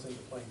brain puts into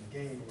playing the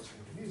game or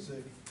listening to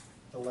music,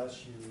 the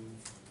less you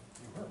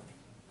hurt.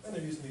 And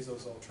they're using these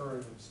as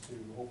alternatives to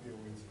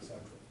opioids, etc.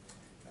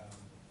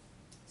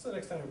 So the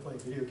next time you're playing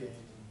video games,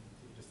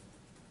 you just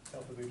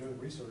tell them you're doing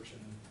research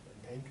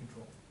in pain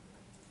control.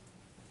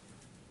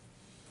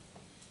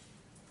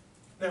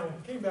 Now,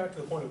 getting back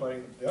to the point of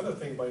biting, the other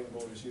thing biting the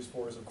bullet is used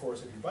for is, of course,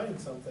 if you're biting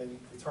something,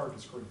 it's hard to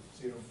scream,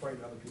 so you don't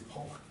frighten other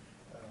people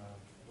when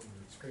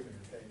you're screaming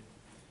in pain.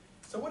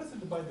 So what is it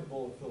to bite the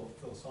bullet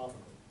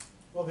philosophically?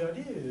 Well, the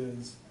idea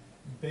is,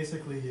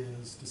 basically,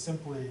 is to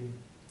simply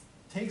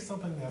take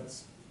something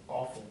that's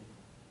awful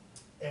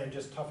and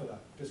just tough it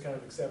out. Just kind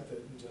of accept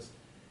it and just,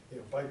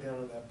 bite down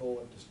on that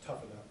bullet, just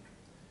tough it out.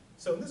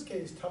 So in this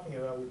case, toughing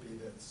it out would be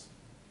this.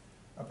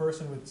 A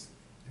person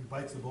who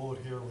bites the bullet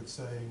here would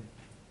say,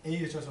 A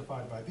is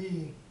justified by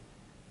B,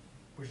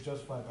 which is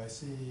justified by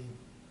C,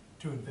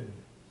 to infinity.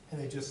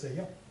 And they just say,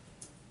 yep,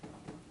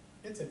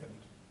 it's infinite.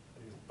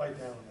 They just bite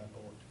down on that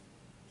bullet.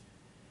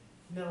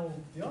 Now,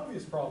 the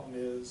obvious problem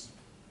is,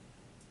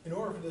 in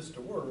order for this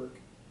to work,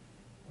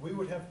 we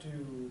would have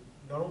to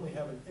not only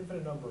have an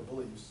infinite number of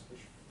beliefs,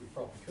 which we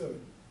probably could,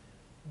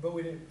 but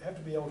we'd have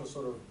to be able to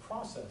sort of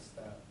process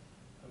that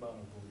amount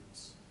of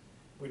beliefs,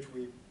 which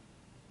we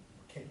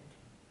can't.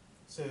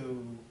 So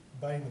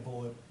biting the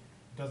bullet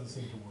doesn't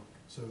seem to work.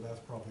 So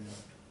that's probably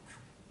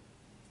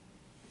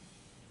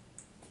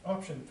out.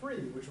 Option 3,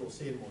 which we'll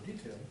see in more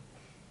detail,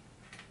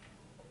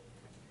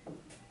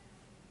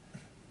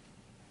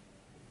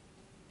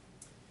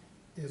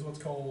 is what's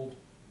called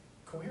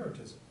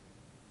coherentism.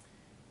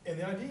 And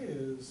the idea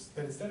is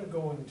that instead of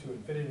going to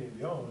infinity and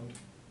beyond,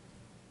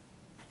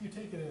 you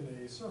take it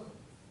in a circle.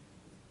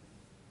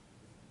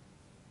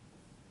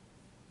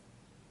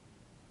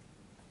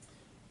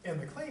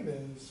 And the claim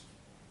is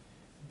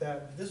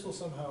that this will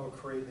somehow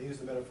create, they use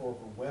the metaphor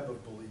of a web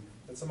of belief,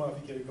 that somehow if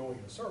you get it going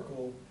in a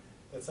circle,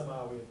 that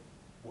somehow it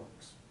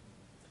works.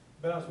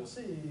 But as we'll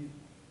see,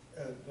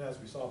 and as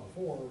we saw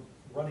before,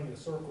 running in a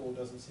circle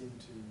doesn't seem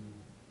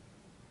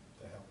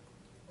to help,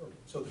 or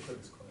so the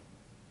critics claim.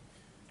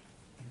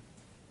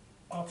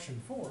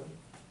 Option 4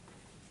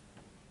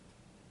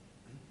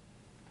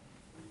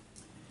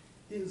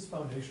 is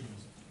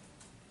foundationalism.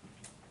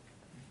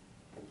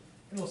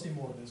 And we'll see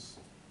more of this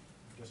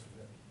in just a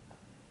bit.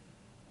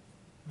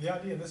 The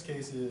idea in this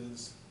case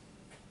is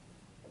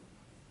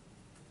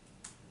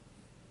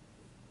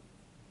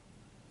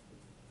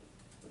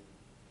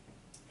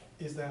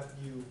that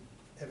you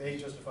have A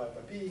justified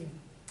by B,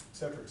 et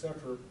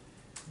cetera,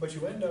 but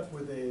you end up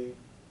with a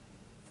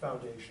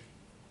foundation,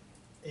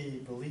 a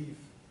belief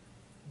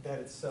that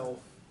itself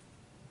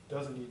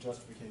doesn't need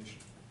justification.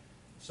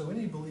 So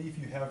any belief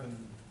you have in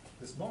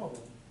this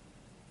model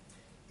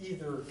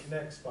either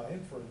connects by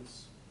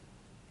inference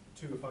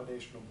to a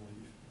foundational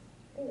belief,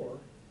 or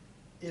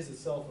is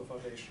itself a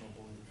foundational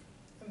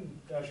belief.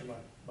 And as you might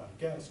have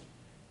guessed,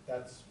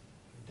 that's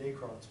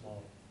Descartes'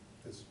 model.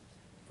 Because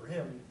for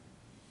him,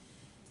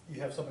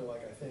 you have something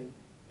like, I think,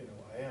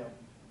 I am,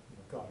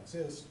 God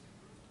exists,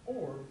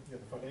 or the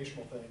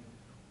foundational thing,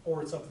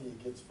 or it's something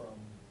he gets from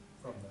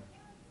that.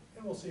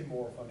 And we'll see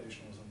more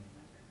foundationalism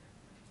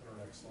in our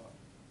next slide.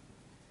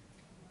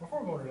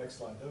 Before we go to the next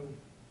slide, though,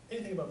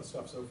 anything about the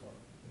stuff so far?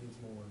 It needs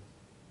more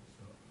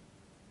stuff.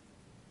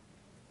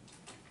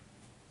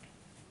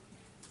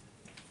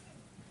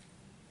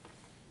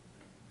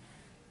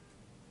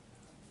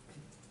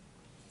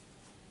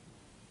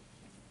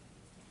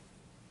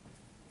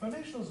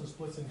 Foundationalism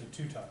splits into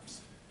two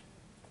types,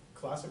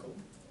 classical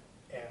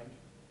and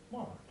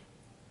modern.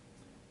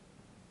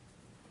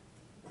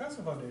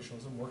 Classical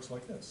foundationalism works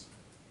like this.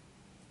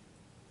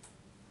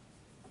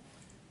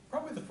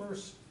 Probably the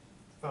first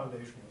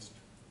foundationalist,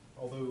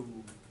 although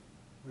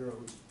who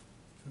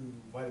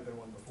might have been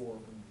one before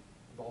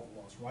with all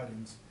the lost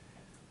writings,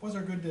 was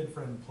our good dead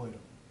friend Plato.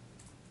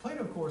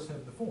 Plato, of course,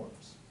 had the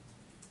forms.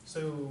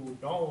 So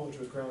knowledge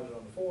was grounded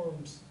on the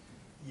forms,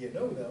 you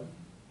know them,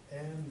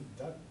 and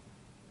that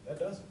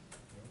does it.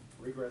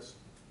 Regress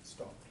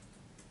stopped.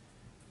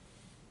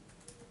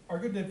 Our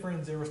good dead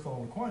friends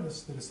Aristotle and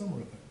Aquinas did a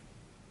similar thing.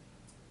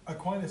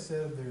 Aquinas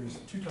said there's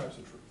two types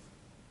of truth.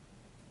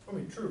 I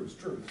mean, true is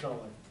true. It's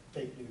not like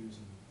fake news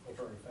and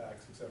alternative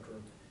facts, etc.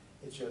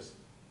 It's just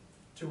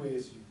two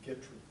ways you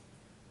get truth.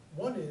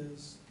 One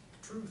is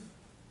truth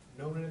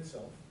known in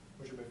itself,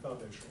 which would be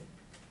foundational.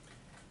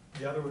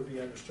 The other would be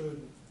understood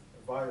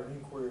via an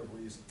inquiry of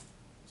reason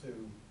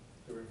to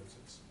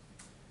derivations.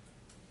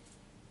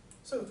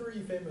 So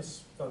three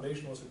famous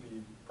foundationalists would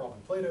be probably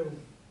Plato,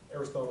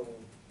 Aristotle,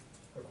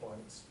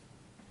 Aquinas.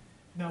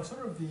 Now,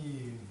 sort of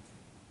the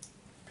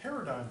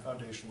paradigm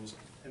foundationalism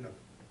in a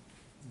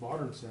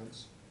modern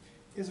sense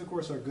is, of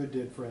course, our good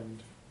dead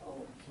friend.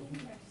 Oh, can you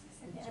practice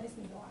this? I just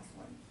need the last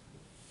one.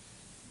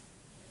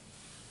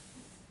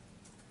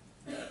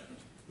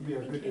 Would be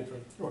our good dead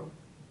friend,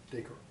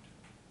 Descartes.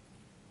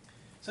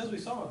 So as we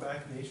saw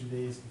back in the ancient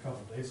days a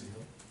couple of days ago,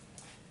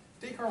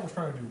 Descartes was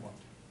trying to do what?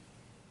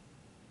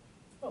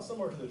 Well,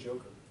 similar to the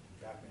Joker,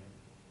 Batman.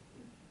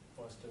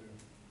 Wants to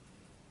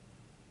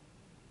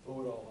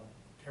blow it all up,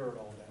 tear it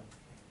all down.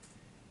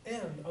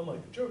 And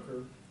unlike the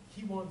Joker,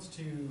 he wants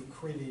to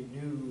create a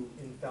new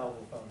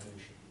infallible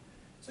foundation.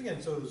 So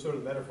again, so sort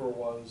of the metaphor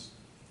was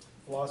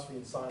philosophy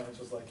and science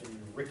was like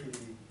a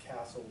rickety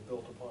castle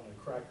built upon a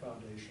cracked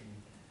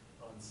foundation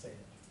on sand.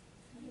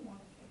 You want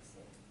to fix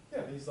it.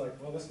 Yeah, and he's like,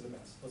 well, this is a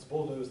mess. Let's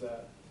bulldoze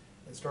that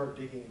and start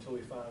digging until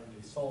we find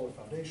a solid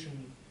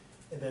foundation,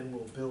 and then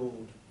we'll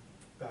build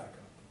back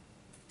up.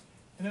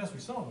 And as we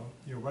saw,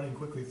 running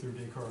quickly through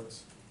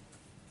Descartes'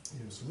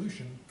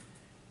 solution,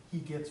 he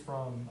gets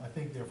from I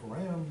think therefore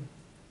am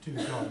to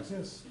God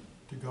exists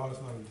to God is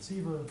not a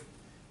deceiver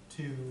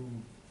to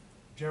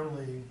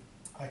generally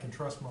I can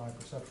trust my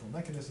perceptual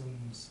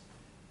mechanisms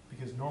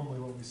because normally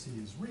what we see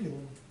is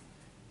real.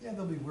 Yeah,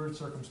 there'll be weird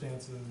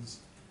circumstances,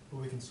 but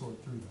we can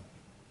sort through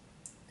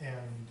that.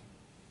 And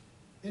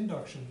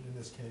induction in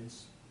this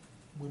case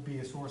would be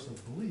a source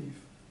of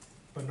belief,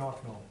 but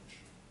not knowledge.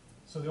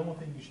 So the only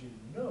thing you should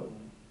know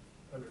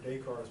under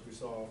Descartes, we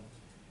saw,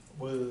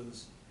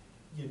 was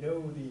you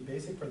know the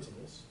basic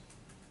principles,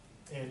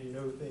 and you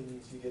know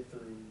things you get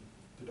through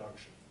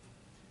deduction.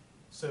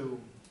 So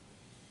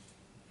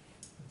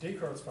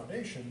Descartes'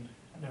 foundation,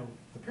 now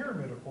the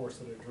pyramid, of course,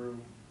 that I drew,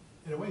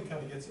 in a way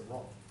kind of gets it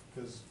wrong,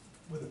 because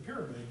with a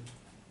pyramid,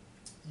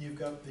 you've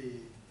got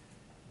the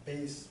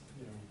base,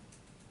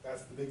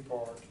 that's the big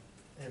part,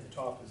 and the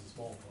top is the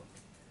small part.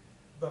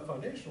 But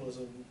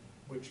foundationalism,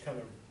 which kind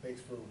of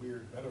makes for a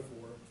weird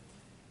metaphor,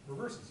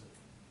 reverses it.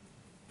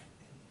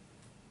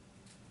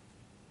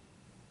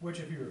 Which,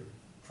 if you're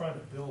trying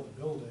to build a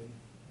building,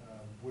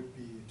 would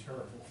be a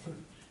terrible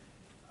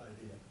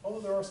idea. Although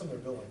there are some that are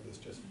built like this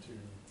just to,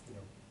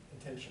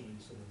 intentionally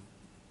sort of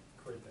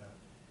create that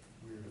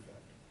weird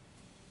effect.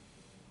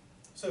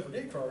 So for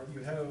Descartes,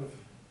 you have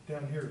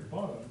down here at the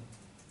bottom,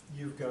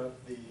 you've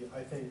got the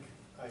I think,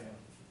 I am.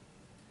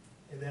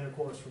 And then, of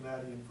course, from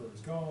that he infers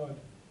God,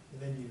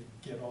 and then you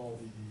get all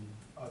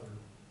the other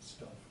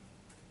stuff.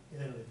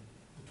 And then at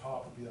the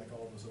top would be like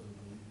all those other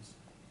beliefs.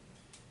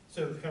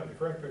 So kind of the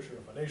correct picture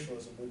of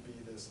foundationalism would be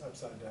this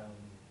upside down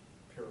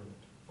pyramid,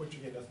 which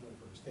again doesn't look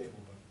very stable,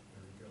 but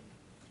there you go.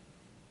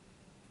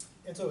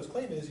 And so his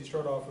claim is you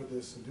start off with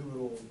this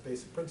indubitable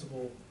basic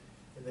principle,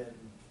 and then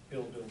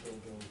build, build,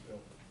 build, build,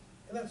 build.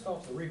 And that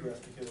stops the regress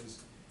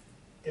because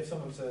if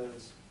someone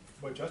says,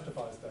 what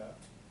justifies that,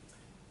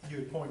 you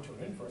would point to an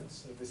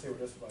inference, and if they say what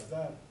justifies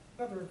that,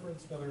 another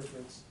inference,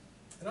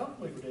 and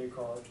ultimately for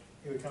Descartes,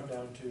 it would come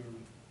down to,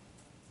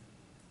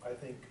 I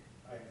think,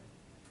 I am.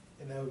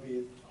 And that would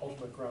be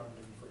ultimate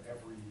grounding for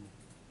every,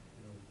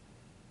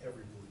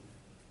 every belief.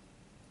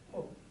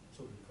 Oh,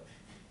 so good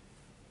question.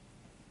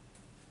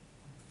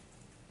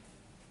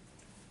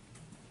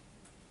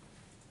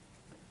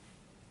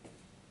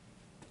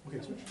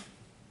 Okay, switch.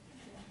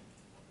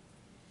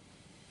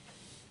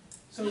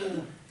 So,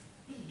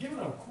 given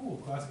how cool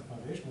classic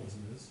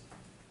foundationalism is,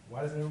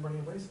 why doesn't everybody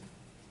embrace it?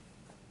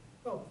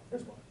 Well,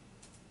 here's why.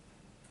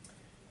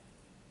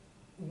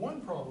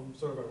 One problem,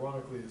 sort of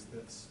ironically, is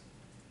this.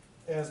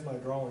 As my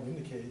drawing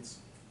indicates,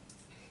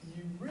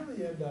 you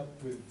really end up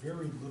with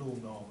very little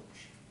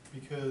knowledge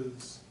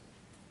because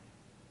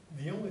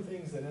the only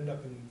things that end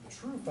up in the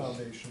true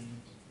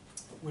foundation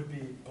would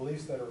be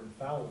beliefs that are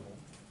infallible,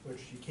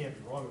 which you can't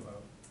be wrong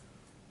about,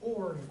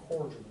 or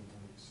incorrigible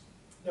beliefs.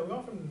 Now, we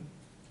often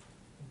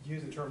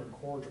use the term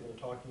incorrigible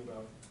talking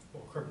about,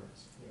 well,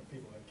 criminals,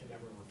 people that can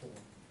never reform.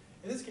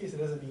 In this case, it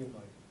doesn't mean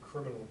like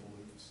criminal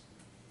beliefs.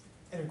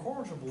 An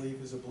incorrigible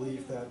belief is a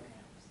belief that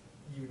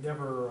you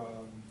never,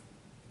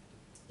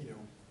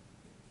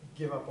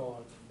 give up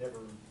on,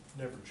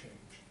 never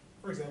change.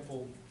 For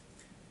example,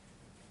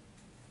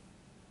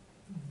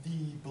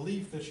 the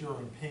belief that you're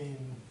in pain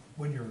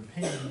when you're in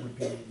pain would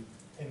be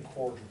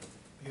incorrigible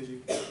because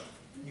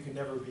you can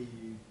never be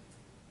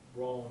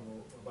wrong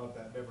or about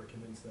that, never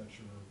convinced that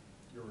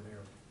you're in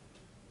error.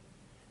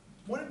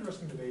 One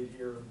interesting debate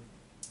here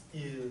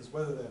is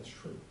whether that's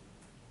true.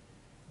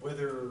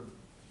 Whether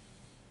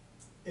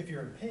if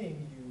you're in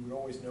pain, you would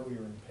always know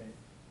you're in pain.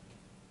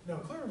 Now,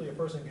 clearly a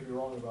person could be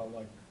wrong about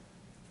like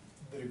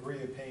the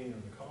degree of pain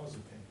or the cause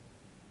of pain,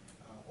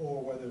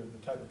 or whether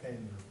the type of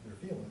pain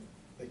they're feeling.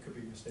 They could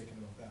be mistaken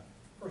about that.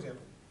 For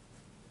example,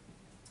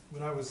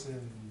 when I was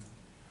in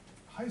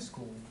high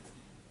school,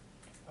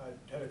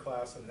 I had a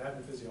class on anatomy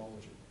and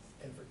physiology,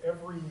 and for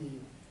every,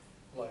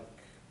 like,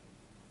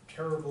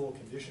 terrible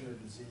condition or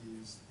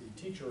disease,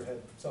 the teacher had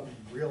some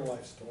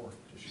real-life story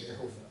to share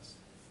with us.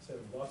 So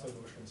lots of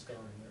emotional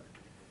scarring there.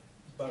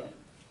 But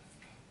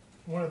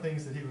one of the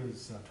things that he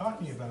was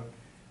talking about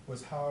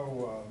was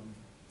how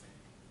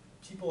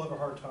people have a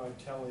hard time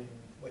telling,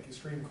 like,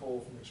 extreme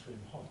cold from extreme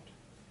hot.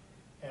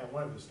 And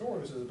one of the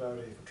stories is about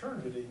a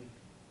fraternity,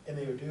 and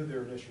they would do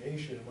their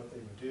initiation, and what they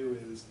would do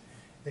is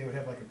they would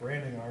have like a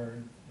branding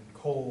iron and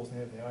coals, and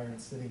they have the iron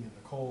sitting in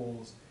the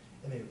coals,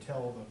 and they would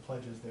tell the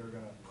pledges they were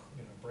going to,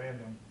 brand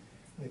them.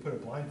 And they put a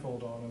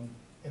blindfold on them,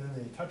 and then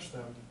they touch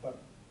them,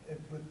 but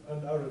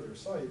out of their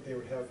sight, they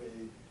would have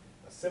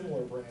a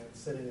similar brand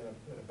sitting in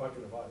a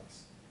bucket of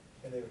ice.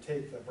 And they would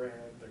take the brand,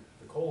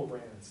 the coal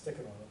brand, and stick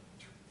it on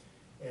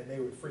them, and they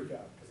would freak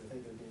out because they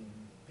think they're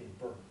being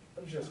burned,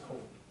 but it's just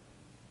cold.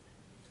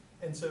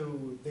 And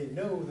so they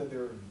know that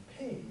they're in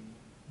pain,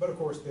 but of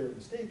course they're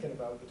mistaken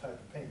about the type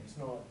of pain. It's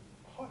not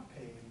hot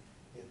pain,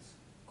 it's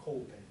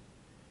cold pain.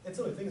 And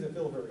some of the things that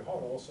feel very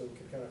hot also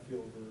can kind of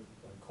feel very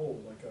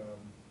cold,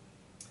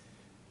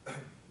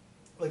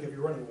 like if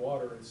you're running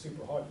water and it's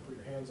super hot, you put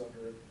your hands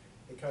under it,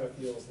 it kind of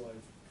feels like,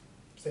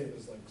 same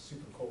as like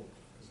super cold,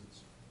 because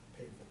it's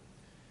painful.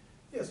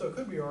 Yeah, so it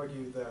could be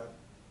argued that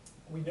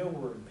we know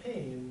we're in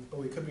pain, but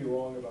we could be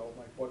wrong about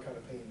like what kind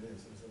of pain it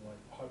is. Is it like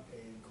hot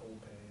pain, cold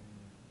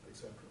pain,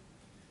 etc.?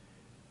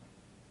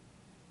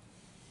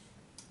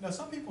 Now,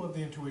 some people have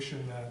the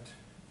intuition that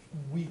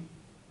we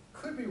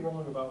could be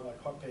wrong about like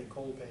hot pain,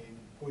 cold pain,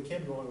 but we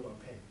can't be wrong about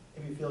pain.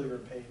 If you feel you're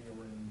in pain,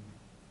 you're in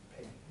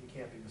pain. You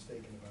can't be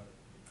mistaken about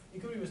it. You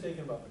could be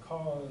mistaken about the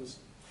cause,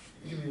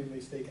 you could be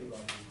mistaken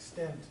about the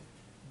extent,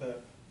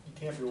 but you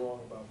can't be wrong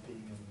about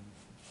being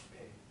in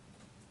pain.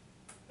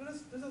 Now,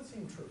 does that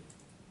seem true?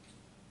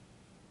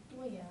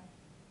 Well, yeah.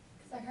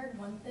 Because I heard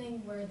one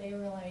thing where they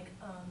were like,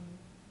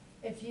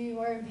 if you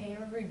are in pain,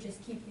 remember,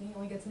 just keep thinking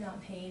like it's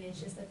not pain, it's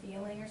just a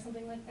feeling or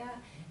something like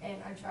that.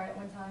 And I tried it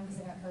one time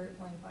because I got hurt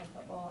playing flag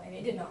football, and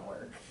it did not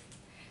work.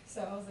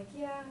 So I was like,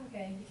 yeah,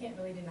 okay, you can't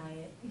really deny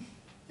it.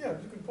 Yeah,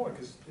 it's a good point,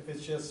 because if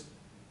it's just,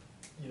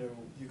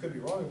 you could be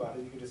wrong about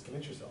it, you could just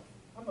convince yourself,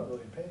 I'm not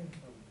really in pain.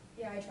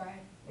 Yeah, I tried.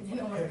 It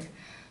didn't work.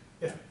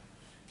 Yeah.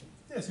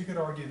 Yes, you could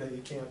argue that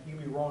you can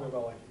be wrong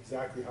about like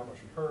exactly how much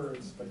it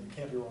hurts, but you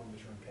can't be wrong that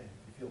you're in pain.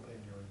 If you feel pain,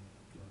 you're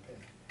in pain.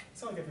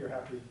 It's not like if you're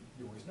happy,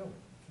 you always know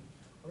it.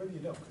 Or maybe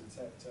you don't, because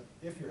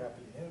if you're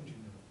happy and you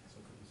know it,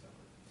 so it could be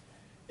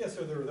separate. Yeah,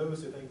 so there are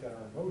those who think that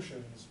our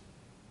emotions,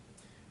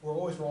 we're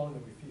always wrong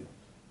that we feel.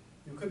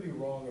 You could be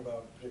wrong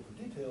about particular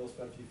details,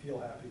 but if you feel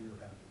happy, you're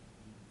happy.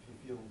 If you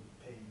feel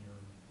pain, you're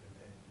in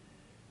pain.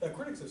 Now,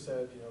 critics have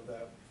said,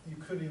 that you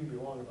could even be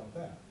wrong about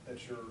that, that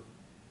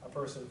a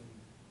person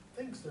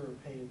thinks they're in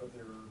pain, but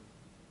they're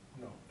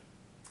not.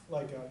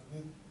 Like,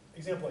 the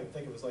example I can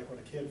think of is like when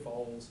a kid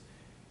falls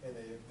and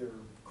they're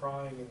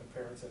crying and the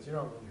parent says, you're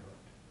not really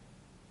hurt,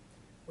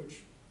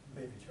 which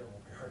may be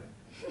terrible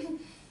parenting.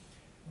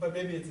 But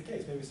maybe it's the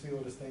case. Maybe some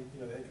people just think,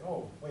 they think,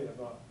 oh, wait,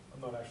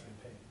 I'm not actually in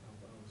pain.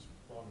 I was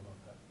wrong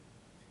about that.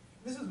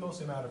 This is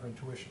mostly a matter of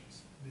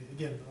intuitions.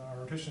 Again,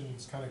 our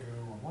intuitions kind of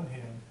go on one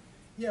hand,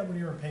 yeah, when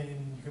you're in pain,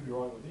 you could be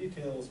wrong with the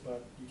details,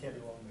 but you can't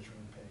be wrong that you're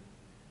in pain.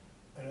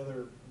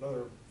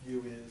 Another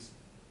view is,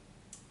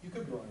 you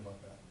could be wrong about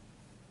that.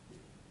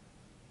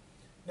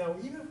 Now,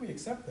 even if we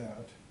accept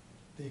that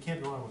you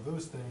can't be wrong with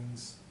those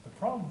things, the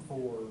problem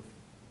for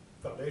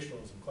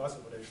foundationalism,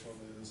 classical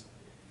foundationalism, is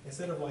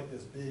instead of like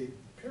this big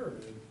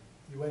pyramid,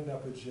 you end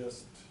up with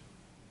just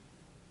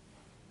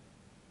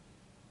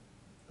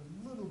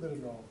a little bit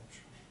of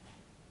knowledge.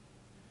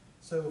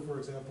 So, for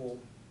example,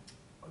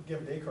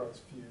 given Descartes'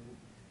 view,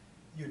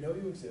 you know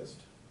you exist.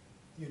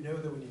 You know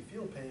that when you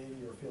feel pain,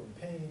 you're feeling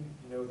pain.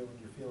 You know that when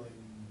you're feeling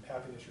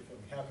happiness, you're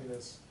feeling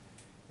happiness,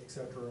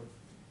 etc.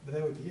 But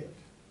that would be it.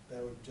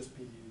 That would just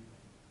be,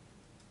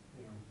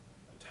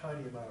 a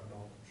tiny amount of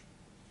knowledge.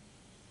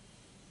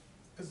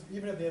 Because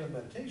even at the end of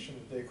meditation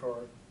with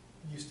Descartes,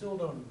 you still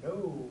don't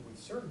know with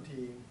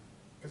certainty,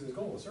 because his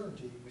goal is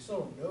certainty, we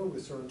still don't know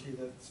with certainty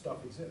that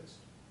stuff exists.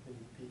 And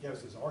he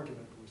gives his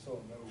argument, but we still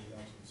don't know with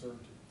absolute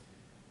certainty.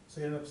 So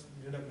you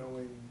end up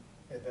knowing,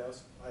 at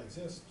best, I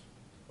exist.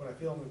 When I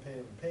feel I'm in pain, I'm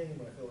in pain.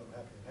 When I feel I'm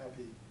happy, I'm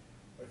happy.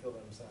 When I feel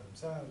that I'm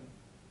sad.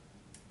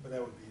 But that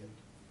would be it.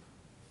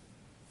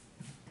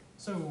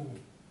 So,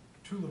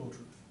 too little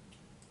truth.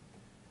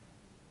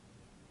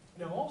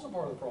 Now, also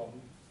part of the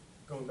problem,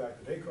 going back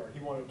to Descartes,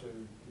 he wanted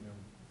to,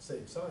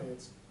 save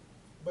science,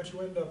 but you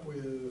end up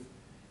with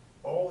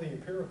all the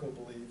empirical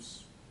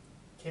beliefs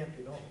can't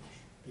be knowledge,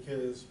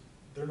 because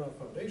they're not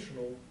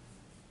foundational,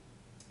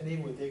 and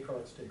even with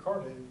Descartes'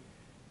 Descarting,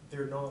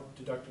 they're not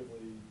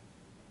deductively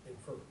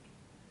inferred.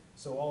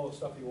 So all the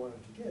stuff he wanted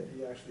to get,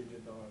 he actually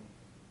did not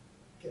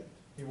get.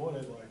 He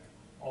wanted like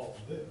all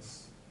of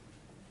this,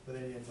 but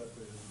then he ends up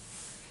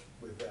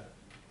with that.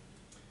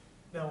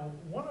 Now,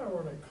 one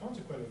ironic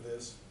consequence of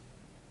this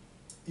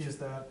is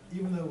that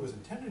even though it was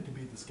intended to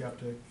be the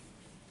skeptic,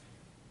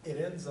 it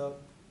ends up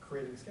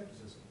creating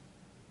skepticism.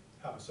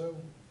 How so?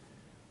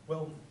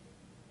 Well,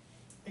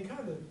 in kind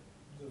of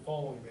the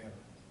following manner,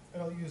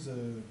 and I'll use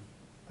an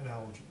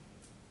analogy.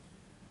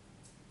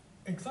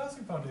 In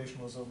classic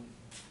foundationalism,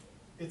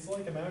 it's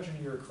like imagine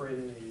you're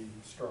creating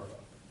a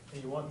startup,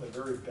 and you want the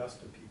very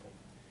best of people.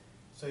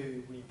 So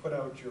when you put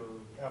out your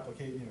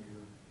application,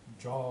 your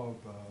job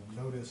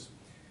notice,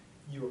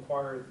 you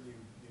require, you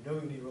know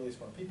you need really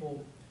smart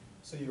people,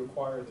 so you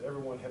require that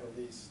everyone have at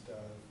least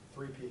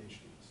 3 PhDs.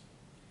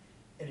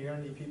 And you're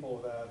gonna need people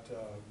that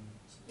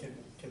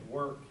can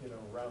work,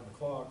 around the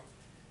clock.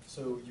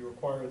 So you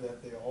require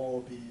that they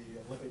all be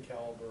Olympic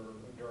caliber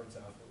endurance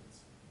athletes.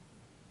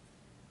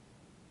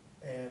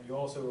 And you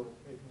also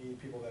need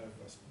people that have,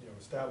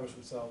 established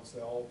themselves.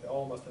 They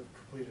all must have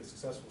completed a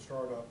successful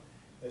startup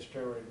that's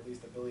generated at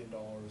least $1 billion in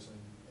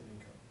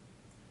income.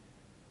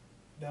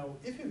 Now,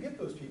 if you get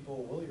those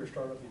people, will your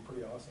startup be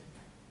pretty awesome?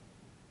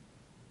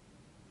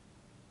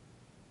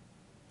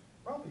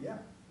 Probably, yeah.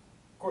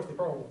 Of course, they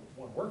probably won't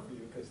want to work for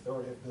you because they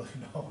already have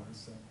 $1 billion,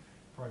 so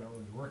probably not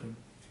really be working.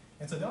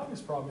 And so the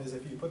obvious problem is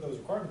if you put those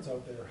requirements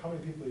out there, how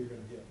many people are you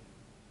going to get?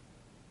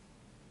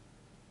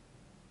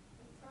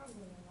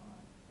 Probably a lot.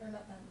 Or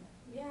not that much.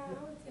 Yeah,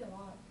 I would say a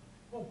lot.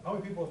 Well, how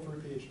many people have 3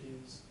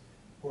 PhDs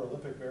who are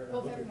Olympic?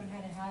 Well, if everyone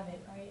had to have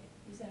it, right?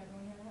 You said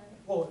everyone had to have it.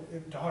 Well,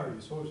 to hire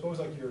you, suppose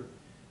like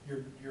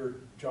your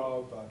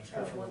job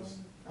description was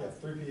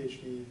 3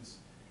 PhDs,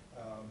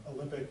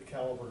 Olympic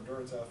caliber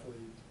endurance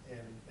athlete,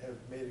 and have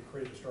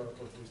created a startup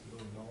worth at least $1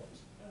 billion.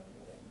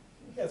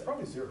 Yeah, it's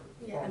probably 0.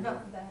 Yeah,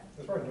 not that.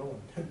 There's probably no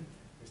one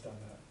who's done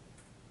that.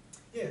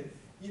 Yeah,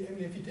 I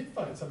mean, if you did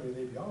find somebody,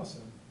 they'd be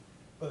awesome.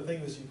 But the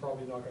thing is, you're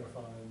probably not going to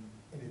find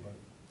anybody.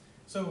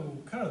 So,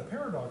 kind of the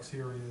paradox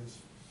here is,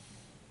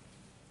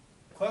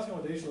 classical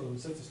foundationalism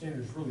sets the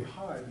standards really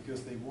high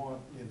because they want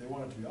it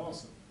to be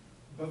awesome,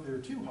 but they're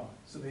too high,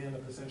 so they end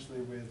up essentially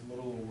with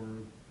little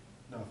or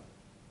nothing,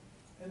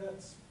 and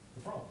that's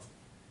the problem.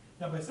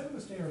 Now, by setting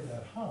the standard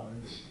that high,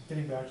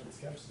 getting back to the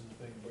skepticism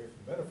thing away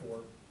from the metaphor,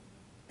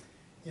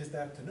 is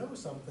that to know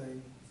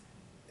something,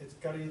 it's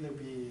got to either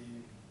be,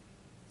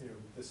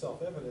 the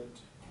self-evident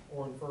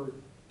or inferred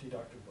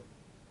deductively.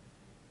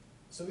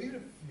 So even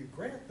if you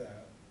grant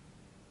that,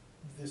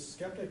 the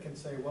skeptic can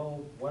say,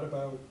 well, what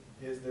about,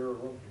 is there a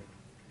room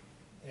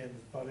here? And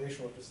the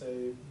foundational have to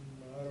say,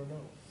 I don't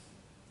know.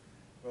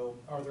 Well,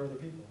 are there other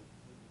people?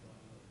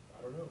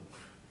 I don't know.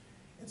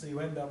 And so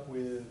you end up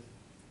with,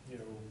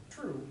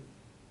 true,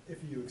 if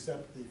you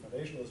accept the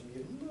foundationalism,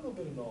 you get a little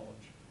bit of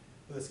knowledge.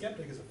 But the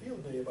skeptic is a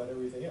field day about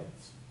everything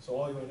else. So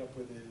all you end up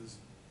with is,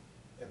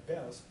 at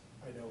best,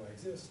 I know I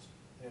exist,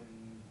 and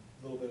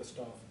a little bit of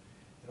stuff,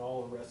 and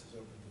all the rest is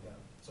open to doubt.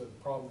 So the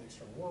problem of the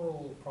external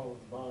world, the problem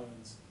of the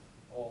minds,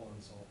 all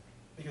unsolved,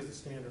 because the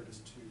standard is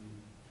too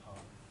high.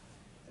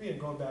 Again,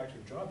 going back to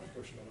your job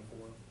description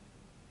metaphor,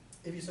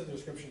 if you set the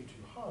description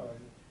too high,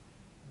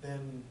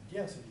 then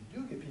yes, if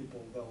you do get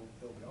people,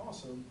 they'll be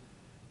awesome,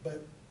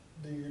 but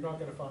you're not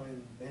going to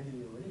find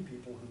many or any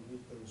people who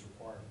meet those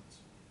requirements.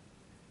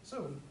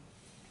 So,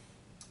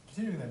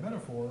 continuing that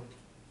metaphor,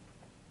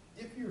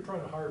 if you're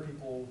trying to hire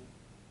people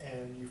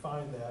and you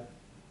find that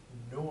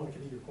no one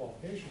can meet your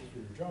qualifications for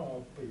your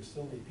job, but you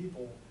still need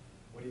people,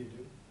 what do?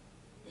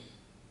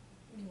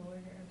 Lower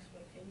your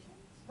expectations.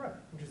 Right,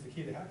 which is the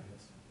key to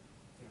happiness.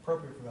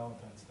 Appropriate for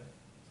Valentine's Day.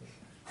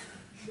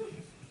 So.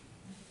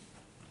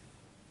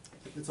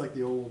 It's like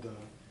the old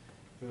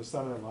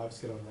Saturday Night Live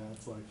skit on that.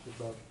 It's like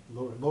about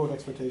lowered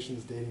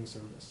expectations dating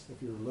service.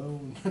 If you're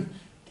alone,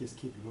 just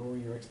keep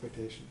lowering your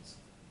expectations.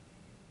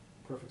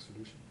 Perfect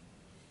solution.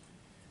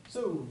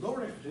 So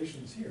lowered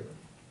expectations here,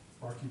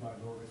 brought to you by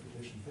lowered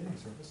expectations dating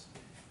service,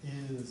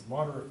 is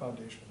moderate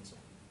foundationalism.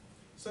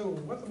 So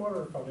what the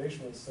moderate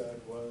foundationalist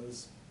said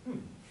was,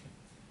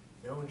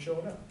 no one's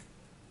showing up.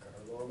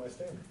 Gotta lower my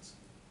standards.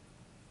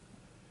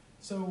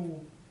 So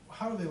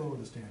how do they lower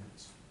the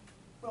standards?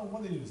 Well,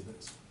 what they do is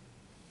this.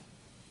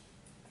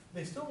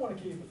 They still want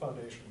to keep the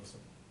foundationalism.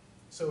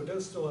 So it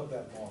does still have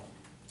that model.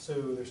 So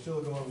they're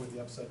still going with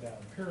the upside down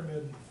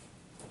pyramid.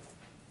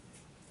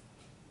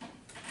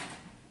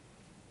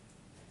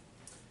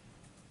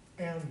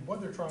 And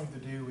what they're trying to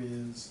do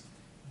is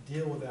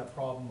deal with that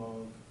problem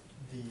of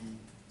the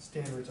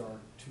standards are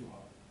too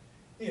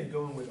high. And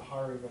going with the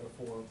hiring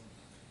metaphor,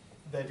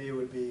 the idea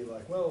would be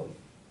like, well,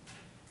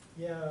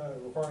 yeah,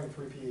 requiring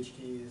 3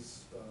 PhDs,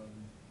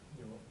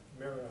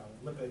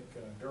 Olympic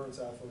endurance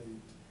athlete,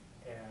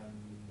 and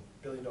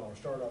 $1 billion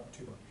startup,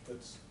 too much.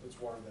 Let's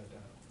water that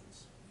down.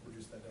 Let's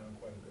reduce that down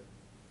quite a bit.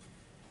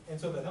 And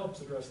so that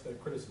helps address the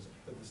criticism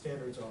that the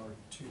standards are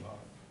too high.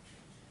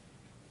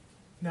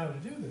 Now to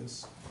do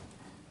this,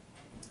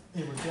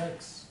 it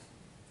rejects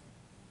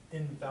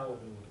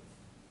infallibility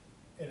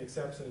and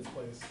accepts in its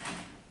place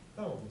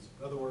fallibilism.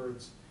 In other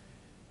words,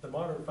 the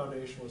moderate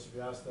foundationalists, if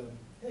you ask them,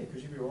 hey,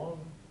 could you be wrong?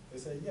 They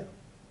say, yeah,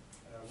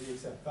 we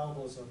accept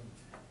fallibilism,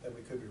 that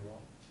we could be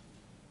wrong.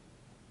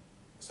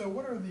 So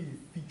what are the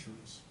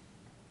features?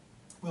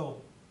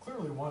 Well,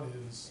 clearly one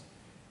is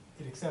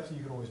it accepts that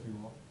you can always be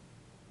wrong.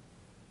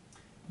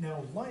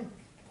 Now, like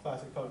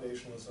classic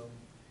foundationalism,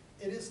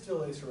 it is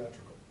still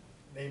asymmetrical.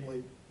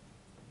 Namely,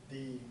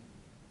 the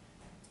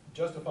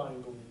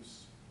justifying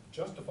beliefs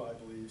justify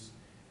beliefs,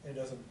 and it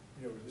doesn't,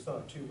 it's not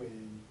a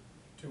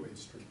two-way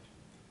street.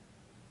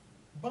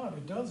 But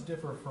it does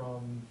differ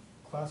from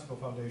classical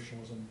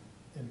foundationalism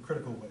in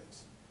critical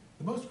ways.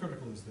 The most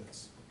critical is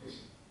this,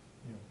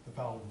 the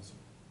fallibilism.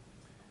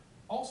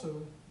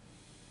 Also,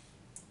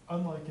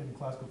 unlike in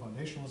classical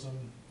foundationalism,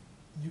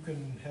 you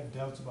can have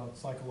doubts about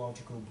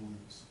psychological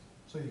beliefs.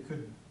 So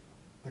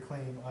the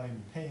claim I'm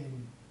in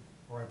pain,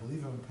 or I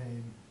believe I'm in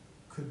pain,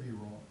 could be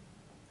wrong.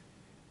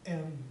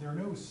 And there are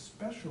no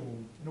special,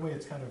 in a way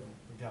it's kind of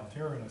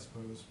egalitarian, I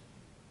suppose,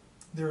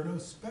 there are no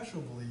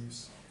special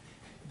beliefs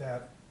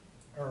that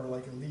are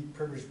like elite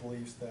privileged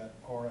beliefs that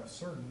are as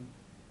certain.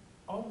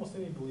 Almost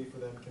any belief for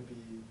them can be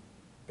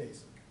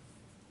basic.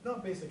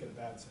 Not basic in a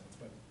bad sense,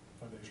 but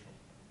foundational.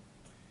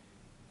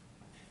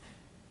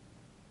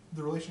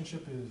 The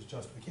relationship is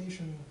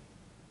justification,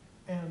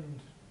 and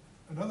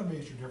another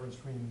major difference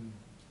between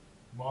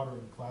moderate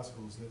and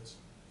classical is this.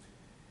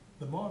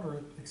 The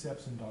moderate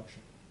accepts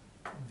induction,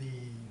 the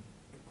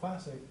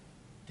classic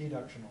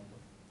deduction only.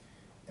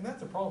 And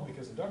that's a problem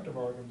because inductive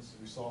arguments,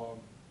 as we saw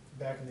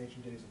back in the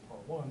ancient days of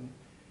part one,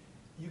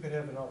 you could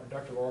have an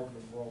inductive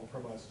argument where all the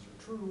premises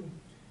are true,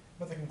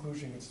 but the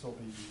conclusion can still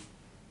be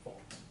false.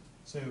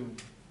 So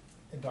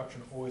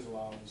induction always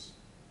allows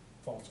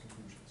false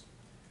conclusions.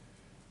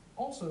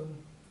 Also,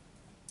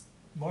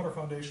 modern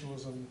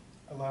foundationalism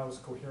allows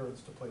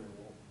coherence to play a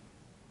role.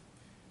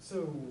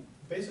 So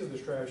basically the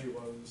strategy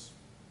was,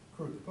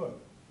 crudely put,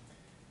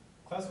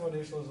 classical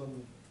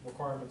foundationalism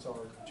requirements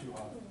are too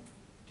high.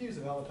 To use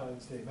a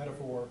Valentine's Day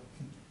metaphor,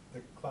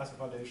 the classic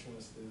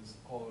foundationalist is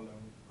all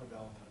alone on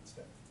Valentine's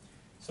Day.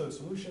 So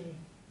solution,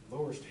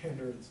 lower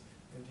standards,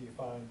 until you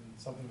find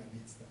something that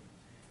meets them.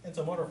 And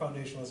so modern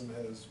foundationalism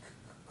has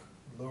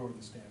lowered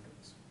the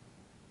standards.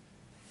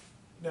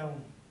 Now,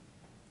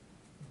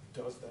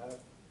 does that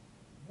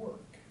work?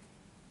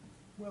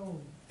 Well,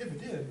 if it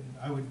did,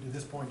 I would at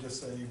this point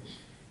just say,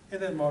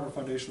 and then modern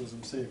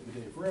foundationalism saved the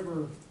day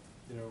forever,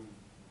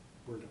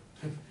 we're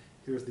done.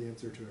 Here's the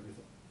answer to everything.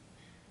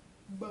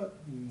 But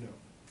no,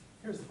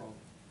 here's the problem.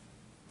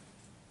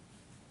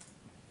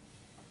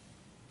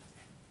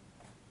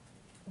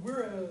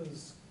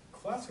 Whereas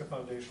classical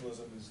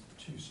foundationalism is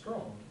too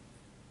strong,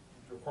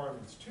 the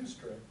requirements too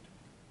strict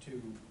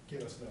to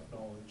give us enough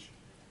knowledge,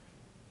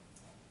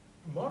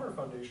 modern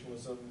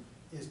foundationalism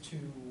is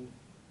too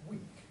weak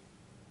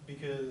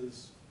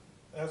because,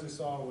 as we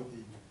saw with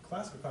the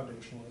classical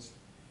foundationalist,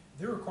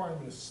 their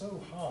requirement is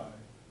so high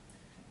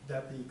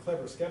that the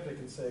clever skeptic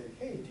can say,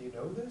 hey, do you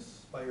know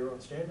this by your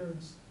own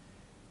standards?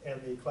 And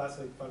the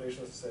classic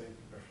foundationalist say,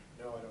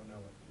 no, I don't know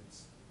it.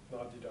 It's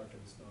not deductive,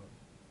 it's not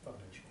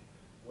foundational.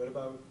 What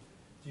about,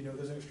 do you know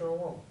there's an external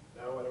world?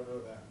 No, I don't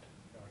know that,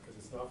 because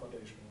it's not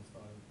foundational, it's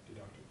not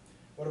deductive.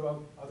 What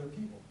about other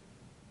people?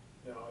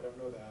 No, I don't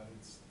know that,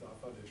 it's not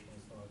foundational,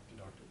 it's not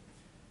deductive.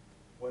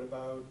 What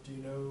about, do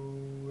you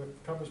know if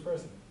Trump is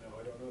president? No,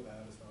 I don't know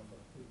that, it's not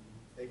foundational.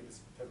 They can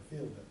just have a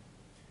feel of it.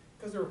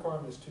 Because the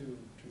requirement is too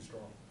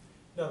strong.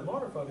 Now the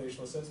modern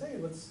foundationalist says, hey,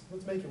 let's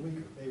make it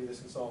weaker. Maybe this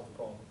can solve the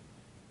problem.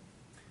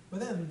 But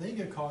then they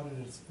get caught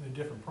in a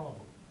different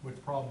problem, which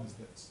the problem is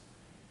this.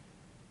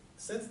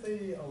 Since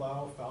they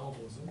allow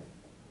fallibilism,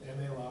 and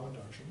they allow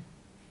induction,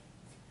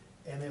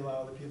 and they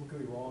allow that people could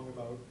be wrong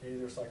about any of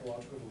their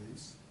psychological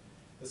beliefs,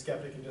 the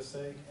skeptic can just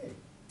say, hey,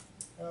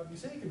 you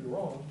say you could be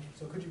wrong,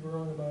 so could you be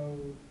wrong about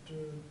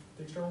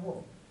the external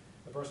world?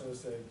 The person will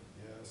say,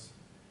 yes.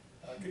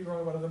 Could you be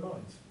wrong about other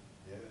minds?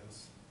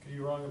 Yes. Could you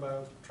be wrong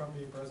about Trump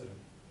being president?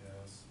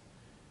 Yes.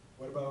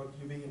 What about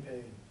you being in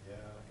pain? Yeah,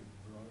 I could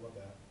be wrong about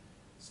that.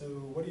 So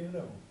what do you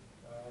know?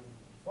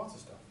 Lots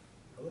of stuff.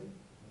 Really?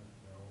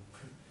 No.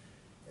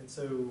 And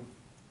so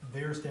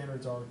their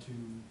standards are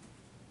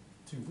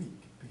too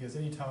weak, because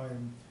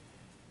anytime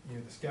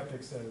the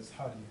skeptic says,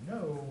 how do you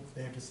know?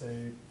 They have to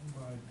say,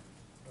 well,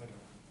 I don't.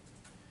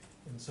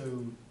 And so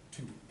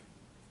too weak.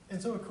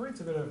 And so it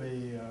creates a bit of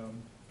a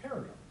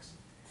paradox.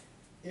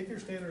 If your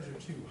standards are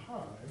too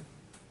high,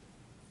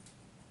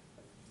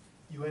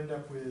 you end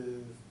up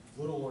with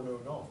little or no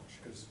knowledge,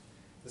 because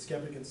the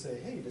skeptic can say,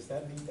 hey, does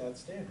that meet that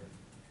standard?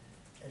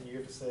 And you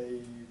have to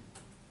say,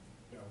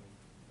 no,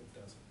 it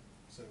doesn't.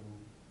 So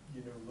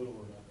you know little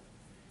or nothing.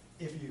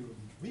 If you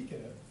weaken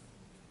it,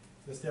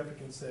 the skeptic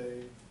can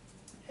say,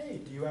 hey,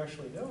 do you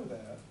actually know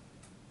that?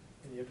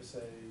 And you have to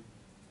say,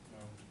 no,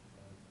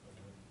 I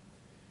don't.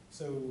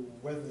 So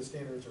whether the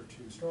standards are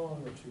too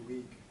strong or too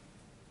weak,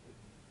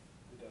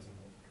 it doesn't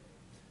work.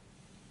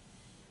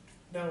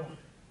 Now,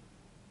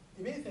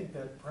 you may think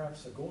that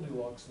perhaps a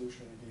Goldilocks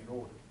solution would be in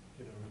order.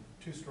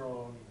 Too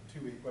strong,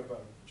 too weak, what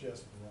about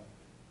just right?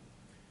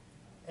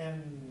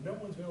 And no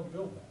one's been able to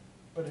build that.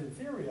 But in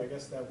theory, I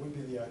guess that would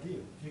be the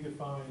ideal. If you could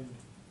find,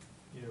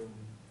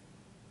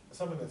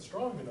 something that's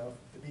strong enough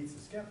that beats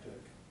the skeptic,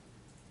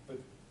 but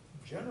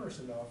generous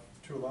enough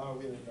to allow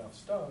in enough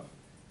stuff,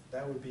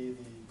 that would be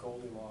the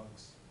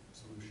Goldilocks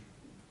solution.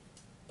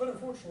 But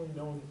unfortunately,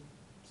 no one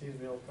seems to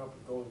be able to come up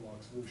with a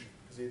Goldilocks solution,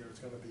 because either it's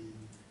going to be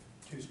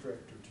too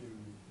strict or too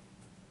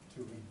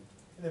lenient.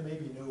 And there may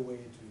be no way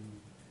to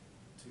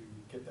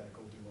get that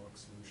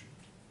Goldilocks solution.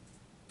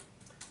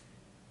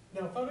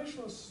 Now,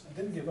 foundationalists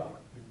didn't give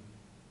up. I mean,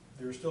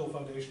 there are still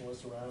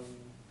foundationalists around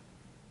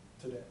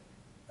today.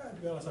 To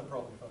be honest, I'm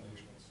probably a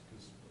foundationalist,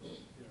 because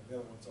the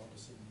other ones all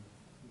just seem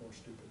more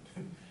stupid,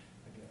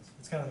 I guess.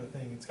 It's kind of the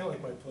thing, it's kind of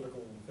like my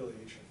political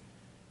affiliation.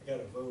 I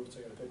gotta vote, so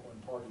I gotta pick one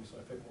party, so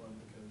I pick one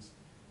because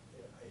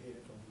I hate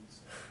it the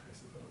least, I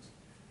suppose.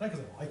 Not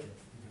because I like it,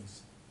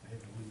 because I hate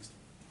it the least.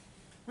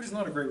 Which is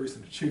not a great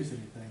reason to choose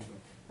anything, but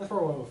that's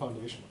probably why I'm a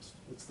foundationalist.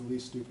 It's the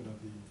least stupid of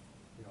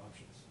the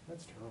options.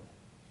 That's terrible.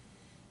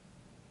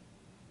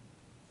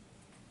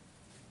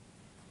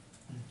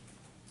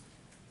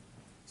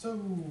 So,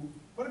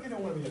 what if you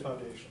don't want to be a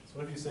foundationalist?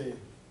 What if you say,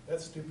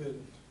 that's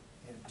stupid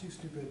and too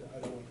stupid, I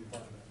don't want to be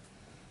part of that?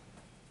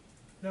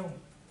 Now,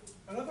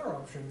 another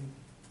option,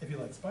 if you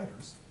like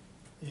spiders,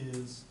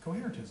 is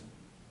coherentism.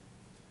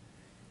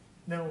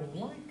 Now,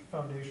 like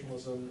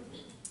foundationalism,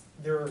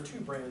 there are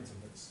two brands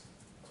of this.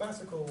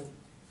 Classical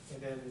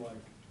and then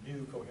like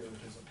new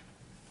coherentism.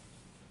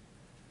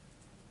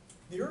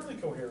 The early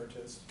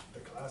coherentists,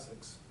 the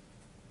classics,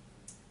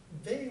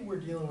 they were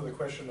dealing with a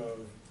question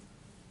of,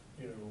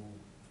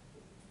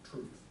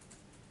 truth.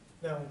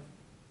 Now,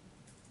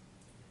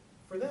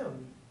 for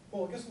them,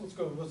 well, I guess let's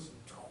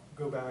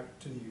go back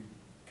to the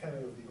kind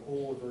of the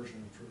old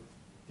version of truth,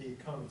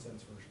 the common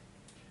sense version.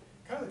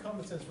 Kind of the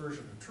common sense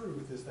version of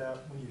truth is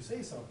that when you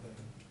say something,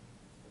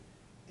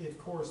 it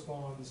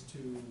corresponds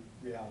to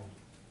reality.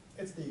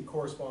 It's the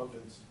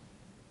correspondence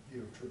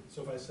view of truth.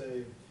 So if I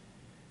say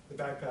the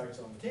backpack is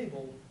on the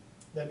table,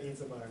 that means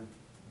that my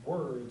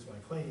words, my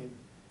claim,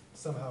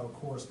 somehow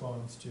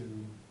corresponds to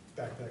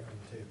backpack on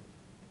the table.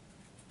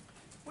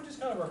 Which is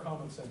kind of our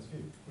common sense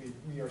view.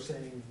 We are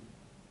saying,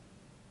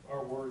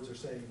 our words are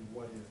saying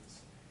what is,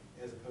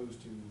 as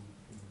opposed to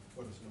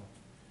what is not.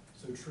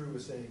 So true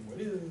is saying what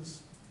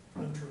is,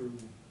 untrue,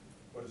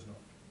 what is not.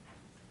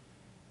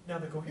 Now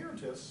the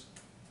coherentists,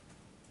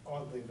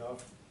 oddly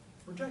enough,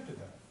 rejected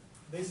that.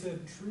 They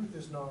said truth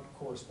is not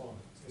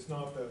correspondence. It's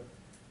not that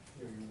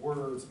your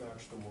words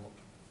match the world.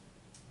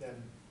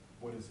 Then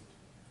what is it?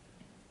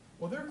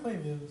 Well, their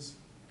claim is,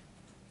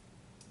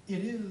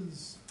 it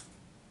is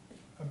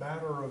a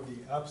matter of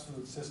the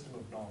absolute system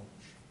of knowledge.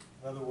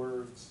 In other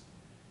words,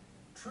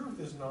 truth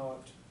is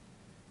not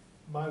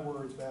my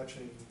words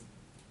matching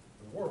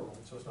the world,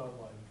 so it's not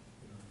like,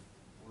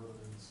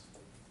 words,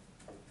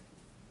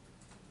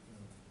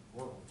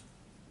 world,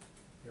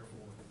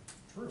 therefore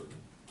true,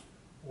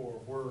 or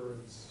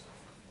words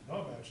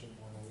not matching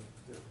the world,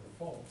 therefore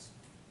false.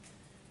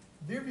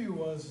 Their view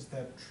was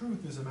that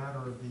truth is a matter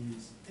of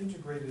these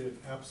integrated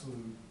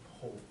absolute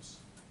wholes.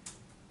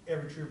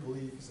 Every true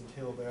belief is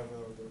entailed to have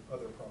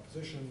other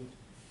proposition,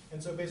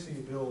 and so basically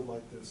you build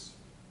like this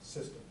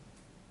system,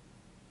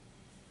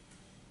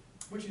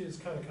 which is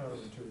kind of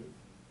counterintuitive.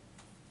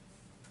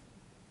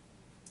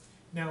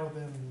 Now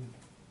then,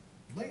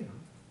 later,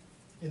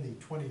 in the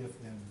 20th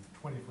and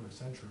 21st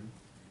century,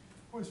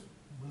 always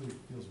really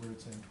feels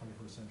weird saying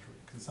 21st century,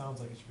 because it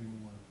sounds like it should be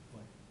more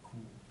like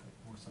cool, like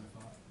more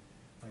sci-fi,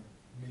 like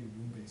maybe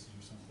moon bases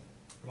or something,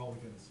 but all we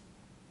get is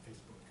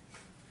Facebook.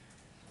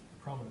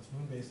 The prominence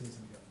moon bases,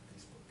 and we got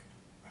Facebook.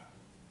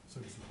 So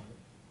disappointed.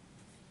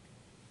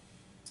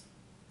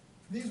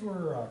 These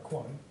were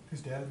Quine,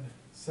 who's dead,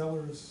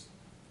 Sellers,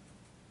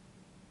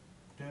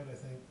 dead, I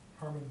think,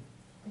 Harmon,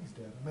 I think he's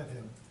dead, I met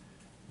him,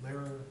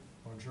 Lehrer,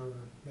 Bonjour,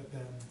 met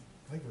them,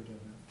 I think they're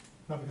dead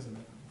now, not because I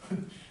met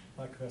them,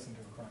 not confessing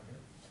to a crime here.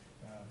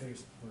 They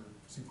just were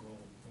super old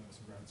when I was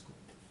in grad school.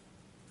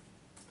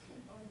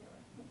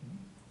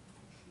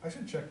 I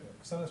should check though,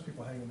 because sometimes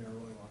people hang in there a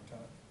really long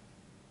time.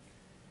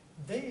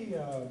 They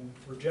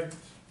reject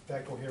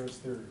that coherence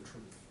theory of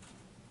truth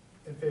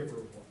in favor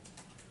of what?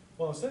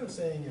 Well, instead of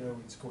saying,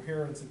 it's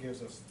coherence that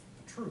gives us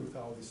the truth,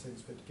 how all these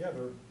things fit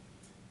together,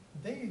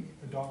 they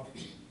adopt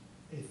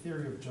a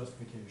theory of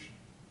justification.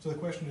 So the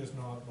question is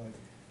not like,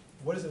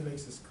 what is it that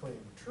makes this claim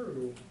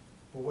true,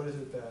 but what is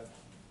it that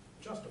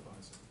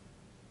justifies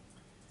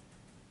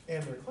it?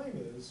 And their claim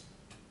is,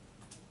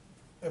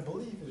 a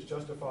belief is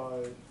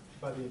justified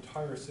by the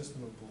entire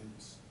system of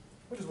beliefs,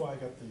 which is why I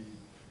got the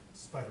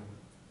spider web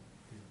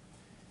here.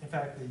 In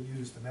fact, they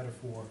use the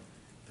metaphor,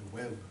 the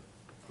web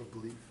of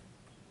belief.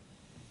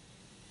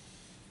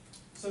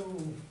 So,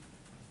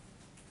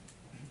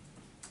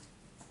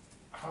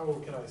 how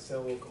can I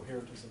sell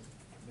coherentism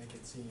and make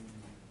it seem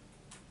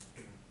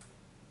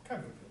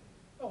kind of appealing?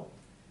 Oh,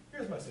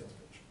 here's my sales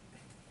pitch.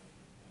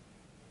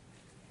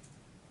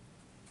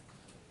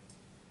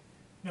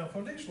 Now,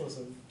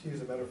 foundationalism, to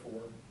use a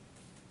metaphor,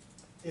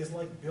 is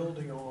like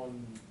building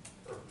on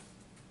Earth.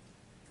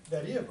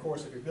 The idea, of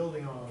course, if you're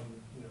building on,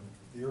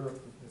 the Earth,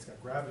 it's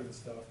got gravity and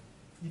stuff,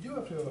 you do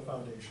have to have a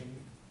foundation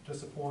to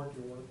support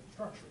your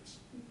structures.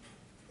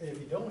 And if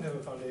you don't have a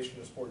foundation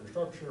to support your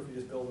structure, if you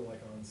just build it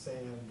like on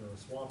sand or a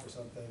swamp or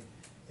something,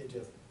 it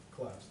just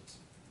collapses.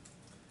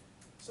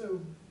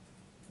 So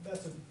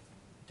that's a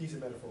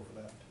decent metaphor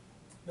for that.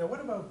 Now, what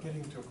about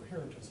getting to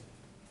coherentism?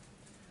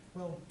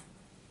 Well,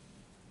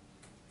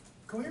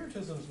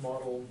 coherentism's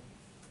model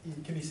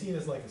it can be seen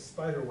as like a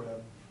spider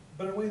web,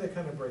 but in a way that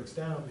kind of breaks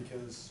down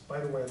because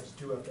spider webs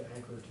do have to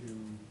anchor to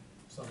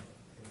something.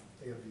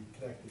 They gotta be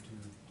connected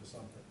to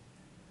something.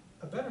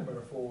 A better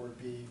metaphor would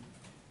be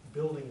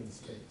building in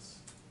space,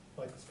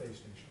 like the space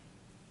station.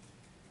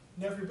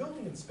 Now, if you're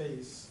building in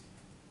space,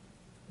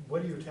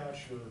 what do you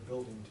attach your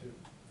building to?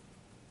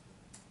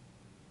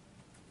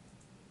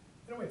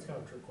 In a way, it's kind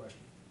of a trick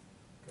question,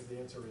 because the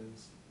answer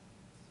is,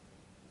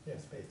 yeah,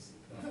 space.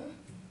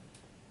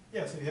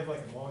 Yeah, so you have like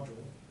a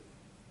module,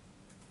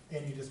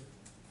 and you just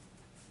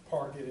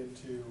park it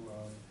into,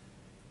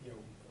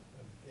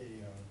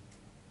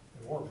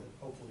 an orbit,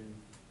 hopefully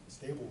a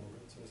stable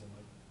orbit, so it doesn't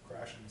like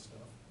crash and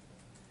stuff.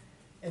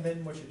 And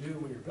then what you do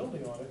when you're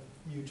building on it,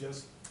 you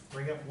just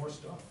bring up more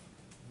stuff,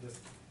 and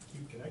just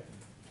keep connecting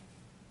it.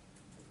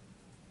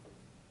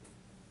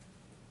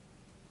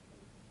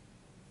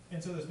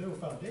 And so there's no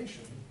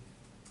foundation,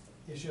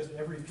 it's just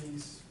every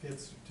piece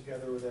fits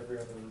together with every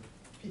other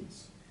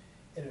piece.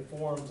 And it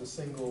forms a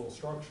single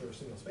structure, a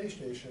single space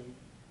station,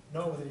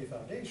 not with any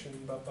foundation,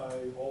 but by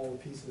all the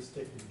pieces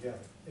sticking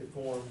together. It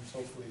forms,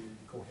 hopefully,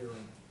 a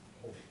coherent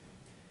whole.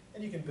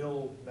 And you can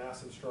build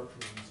massive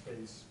structures in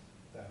space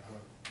that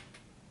way.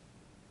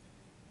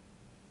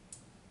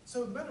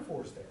 So the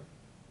metaphor's there,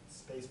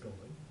 space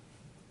building.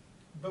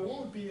 But what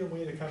would be a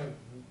way to kind of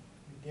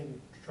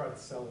begin to try to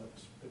sell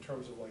it in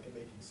terms of like it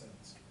making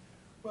sense?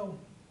 Well,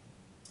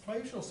 my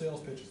usual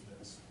sales pitch is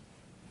this.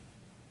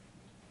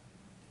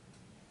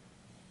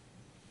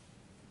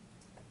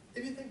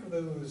 If you think of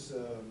those,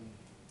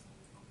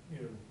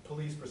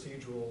 police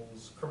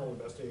procedurals, criminal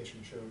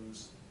investigation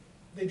shows,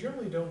 they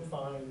generally don't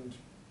find,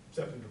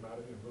 except in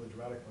dramatic, really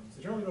dramatic ones,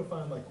 they generally don't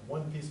find like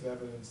one piece of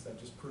evidence that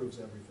just proves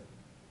everything.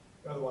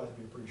 Otherwise, it'd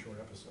be a pretty short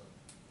episode.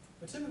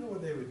 But typically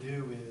what they would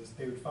do is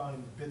they would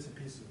find bits and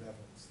pieces of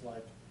evidence,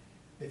 like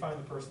they find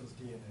the person's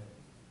DNA.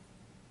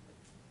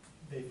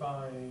 They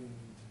find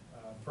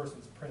the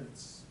person's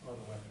prints on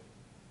the weapon.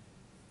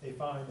 They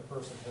find the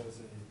person has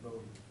a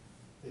motive.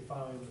 They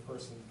find the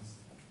person's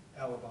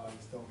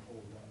alibis don't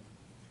hold up.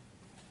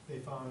 They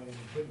find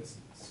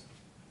witnesses.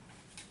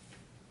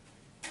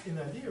 And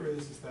the idea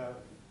is that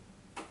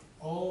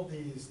all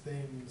these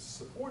things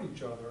support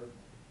each other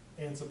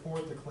and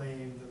support the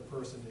claim that the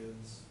person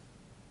is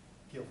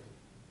guilty.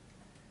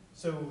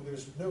 So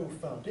there's no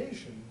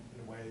foundation,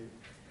 in a way.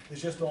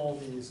 There's just all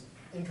these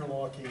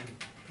interlocking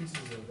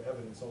pieces of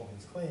evidence, all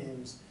these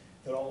claims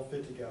that all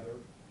fit together.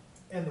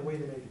 And the way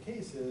they make the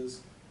case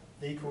is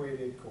they create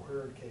a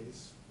coherent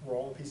case where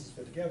all the pieces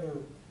fit together,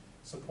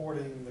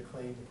 supporting the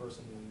claim the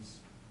person is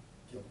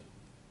guilty.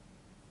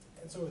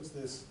 And so it's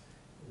this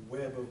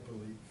web of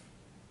belief.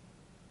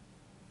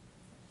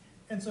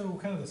 And so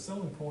kind of the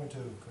selling point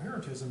of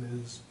coherentism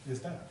is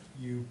that.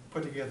 You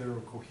put together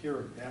a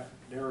coherent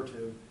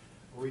narrative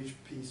where each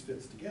piece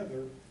fits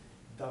together,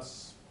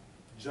 thus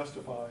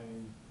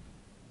justifying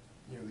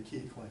the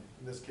key claim.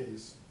 In this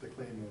case, the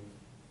claim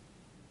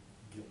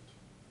of guilt.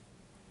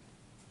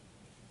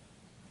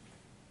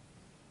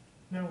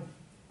 Now,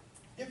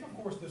 if of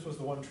course this was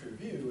the one true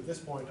view, at this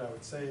point I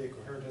would say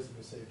coherentism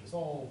has saved us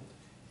all,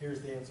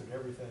 here's the answer to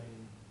everything,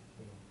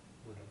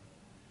 we're done.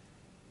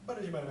 But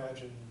as you might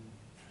imagine,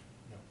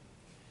 no.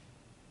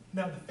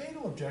 Now the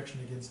fatal objection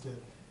against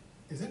it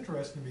is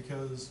interesting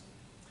because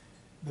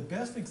the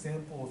best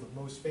example of the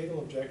most fatal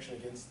objection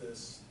against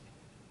this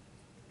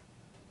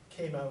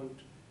came out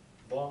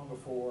long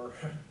before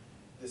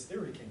this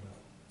theory came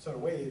out. So in a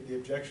way, the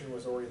objection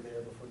was already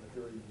there before the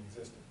theory even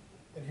existed.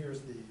 And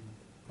here's the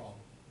problem.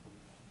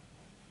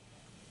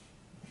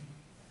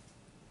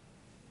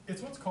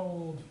 It's what's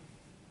called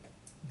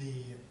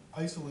the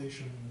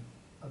isolation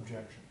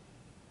objection.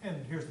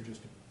 And here's the gist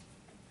of it.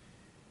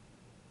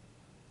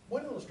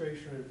 One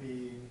illustration would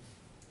be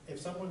if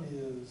someone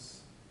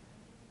is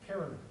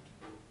paranoid,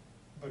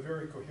 but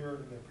very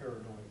coherent in their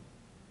paranoia,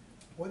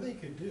 what they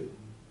could do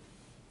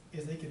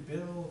is they could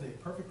build a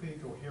perfectly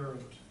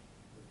coherent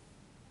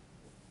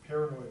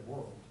paranoid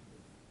world.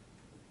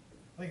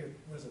 I think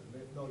was it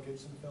Mel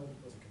Gibson film?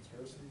 It was a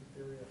conspiracy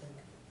theory, I think.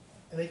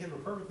 And they could have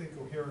a perfectly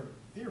coherent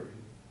theory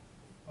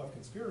of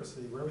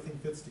conspiracy where everything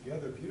fits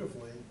together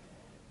beautifully,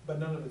 but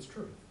none of it's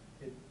true.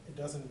 It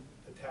doesn't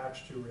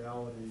attach to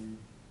reality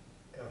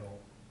at all,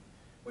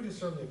 which is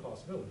certainly a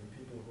possibility.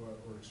 People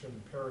who are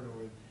extremely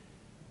paranoid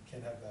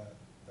can have that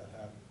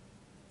happen.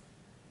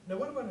 Now,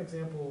 what about an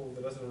example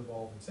that doesn't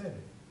involve insanity?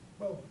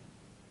 Well,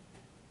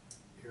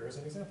 here is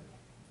an example.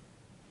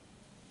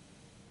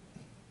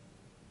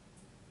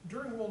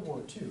 During World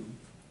War II,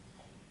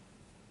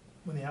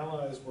 when the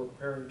Allies were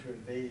preparing to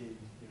invade,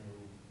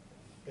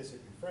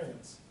 basically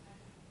France,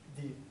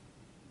 the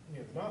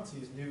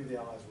Nazis knew the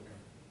Allies were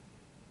coming.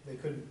 They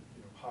couldn't,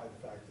 hide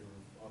the fact they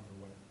were on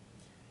their way.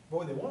 But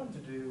what they wanted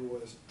to do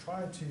was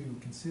try to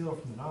conceal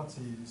from the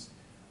Nazis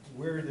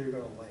where they were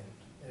going to land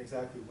and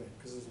exactly when,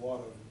 because there's a lot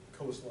of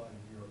coastline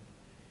in Europe,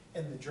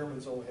 and the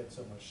Germans only had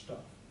so much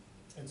stuff.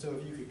 And so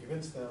if you could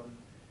convince them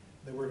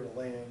that we're going to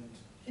land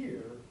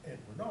here and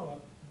we're not,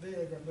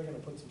 they're going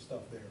to put some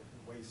stuff there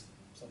and waste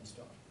some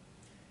stuff.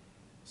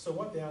 So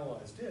what the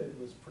Allies did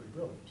was pretty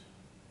brilliant.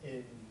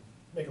 In,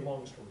 make a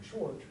long story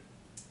short,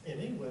 in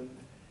England,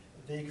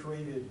 they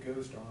created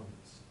ghost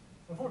armies.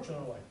 Unfortunately,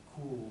 not like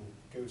cool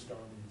ghost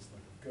armies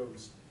like a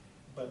ghost,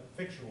 but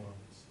fictional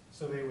armies.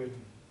 So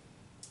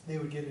they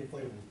would get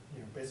inflatable,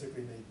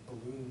 basically make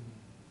balloons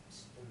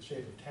in the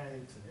shape of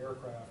tanks and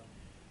aircraft,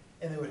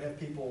 and they would have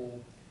people,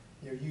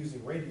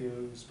 using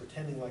radios,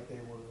 pretending like they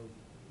were,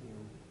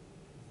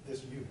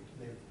 this unit.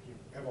 And they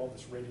would have all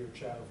this radio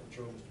chatter for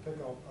Germans to pick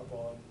up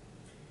on,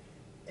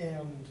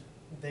 and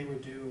they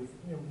would do,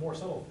 more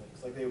subtle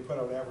things. Like they would put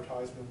out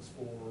advertisements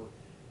for,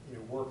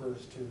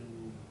 workers to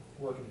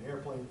work in an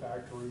airplane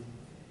factory,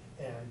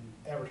 and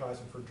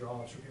advertising for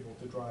jobs for people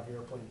to drive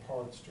airplane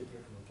parts to a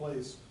particular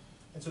place.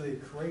 And so they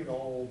create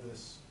all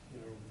this,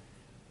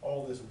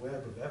 all this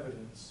web of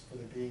evidence for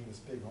there being this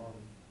big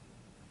army.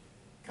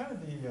 Kind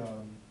of the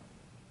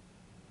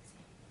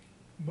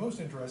most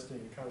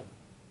interesting, kind of,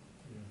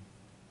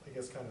 I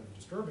guess kind of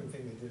disturbing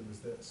thing they did was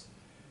this.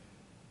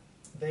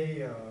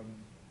 They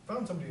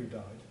found somebody who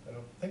died. I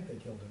don't think they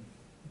killed him,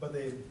 but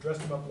they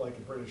dressed him up like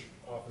a British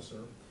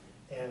officer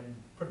and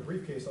put a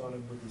briefcase on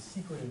him with these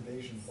secret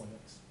invasion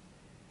plans.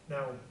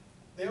 Now,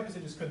 they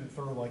obviously just couldn't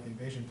throw like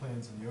invasion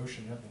plans in the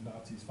ocean and have the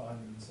Nazis find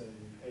them and say,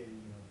 hey,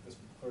 this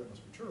clearly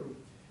must be true.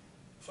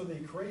 So they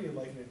created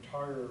like an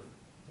entire,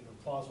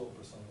 plausible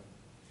persona,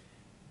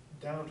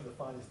 down to the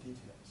finest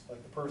details,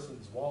 like the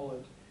person's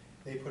wallet.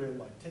 They put in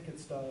like ticket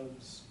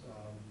stubs,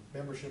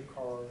 membership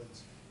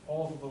cards,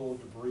 all the little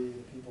debris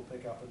that people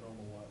pick up in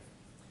normal life.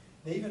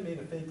 They even made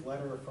a fake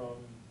letter from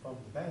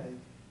the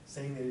bank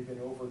saying that he'd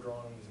been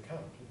overdrawn in his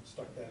account and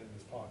stuck that in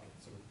his pocket,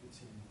 so it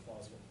seemed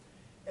plausible.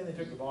 And they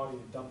took the body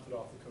and dumped it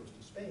off the coast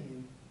of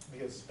Spain,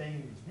 because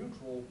Spain was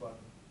neutral but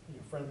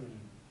friendly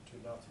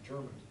to Nazi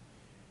Germany.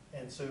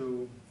 And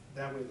so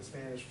that way the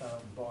Spanish found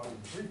the body in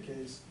the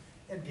briefcase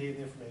and gave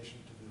the information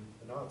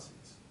to the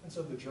Nazis. And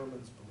so the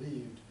Germans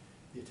believed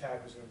the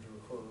attack was going to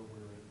occur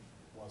where it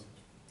wasn't.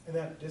 And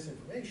that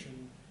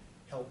disinformation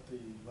helped the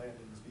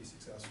landings be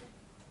successful.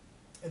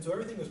 And so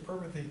everything was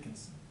perfectly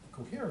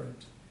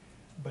coherent,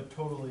 but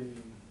totally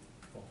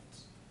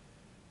false.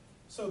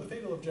 So the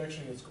fatal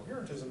objection against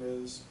coherentism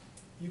is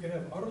you can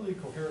have utterly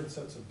coherent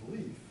sets of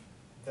belief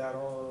that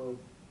are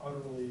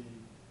utterly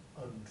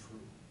untrue.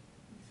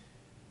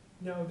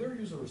 Now, their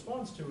usual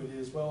response to it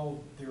is,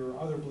 well, there are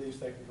other beliefs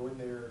that can go in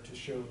there to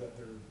show that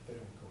they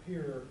don't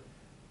cohere,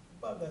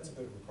 but that's a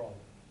bit of a problem.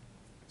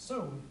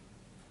 So,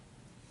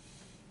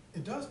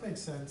 it does make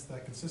sense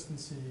that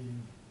consistency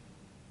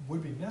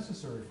would be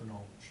necessary for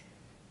knowledge.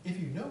 If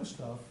you know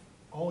stuff,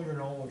 all your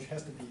knowledge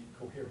has to be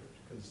coherent,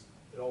 because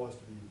it all has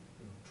to be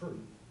true.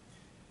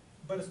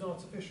 But it's not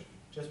sufficient.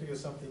 Just because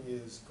something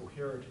is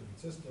coherent and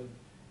consistent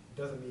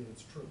doesn't mean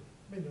it's true.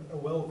 I mean, a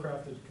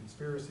well-crafted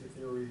conspiracy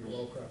theory, a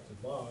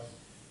well-crafted lie,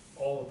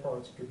 all the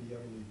parts could be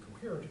utterly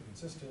coherent and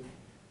consistent,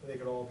 but they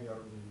could all be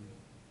utterly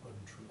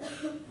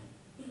untrue.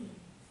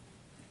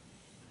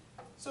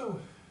 So,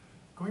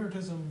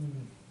 coherentism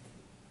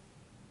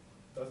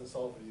doesn't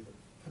solve it either.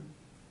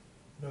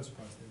 No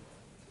surprise there.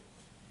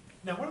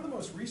 Now, one of the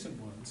most recent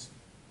ones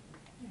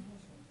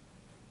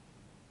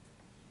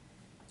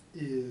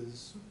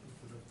is,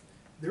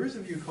 there is a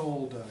view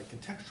called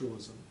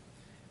contextualism,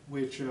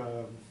 which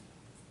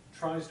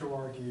tries to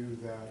argue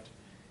that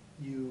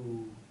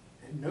you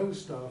know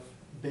stuff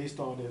based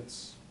on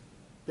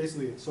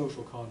basically its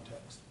social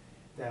context,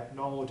 that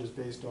knowledge is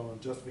based on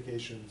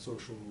justification in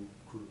social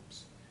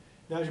groups.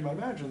 Now, as you might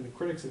imagine, the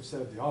critics have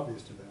said the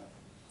obvious to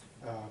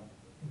that.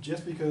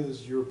 Just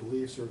because your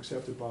beliefs are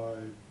accepted by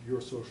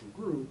your social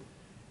group,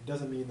 it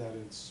doesn't mean that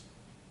it's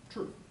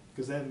true,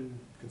 because then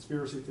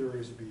conspiracy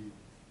theories would be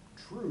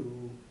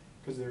true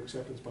because of their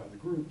acceptance by the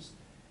groups.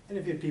 And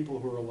if you had people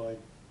who are like,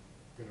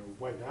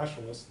 white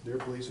nationalists, their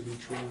beliefs would be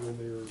true in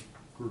their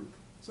group.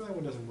 So that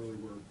one doesn't really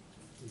work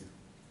either.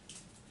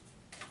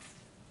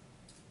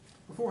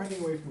 Before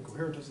heading away from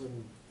coherentism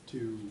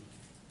to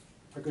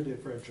our good dear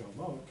friend John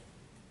Locke,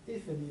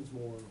 if it needs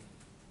more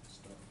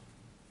stuff.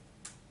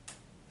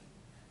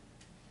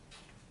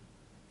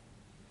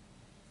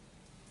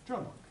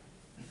 John Locke.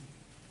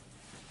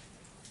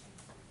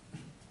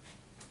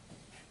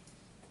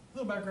 A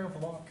little background for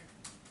Locke.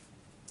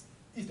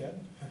 He's dead.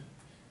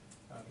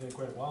 Been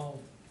quite a while.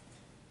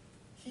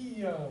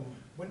 He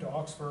went to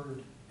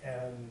Oxford,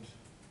 and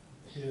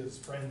his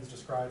friends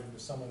described him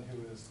as someone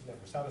who was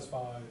never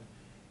satisfied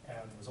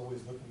and was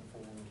always looking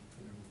for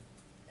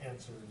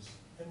answers,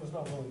 and was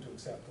not willing to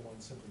accept the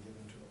ones simply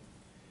given to him.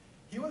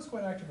 He was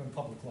quite active in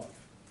public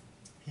life.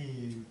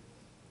 He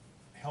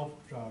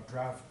helped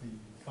draft the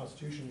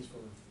constitutions for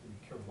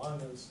the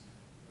Carolinas,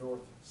 North,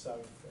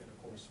 South, and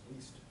of course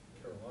East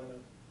Carolina,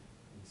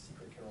 the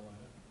secret Carolina.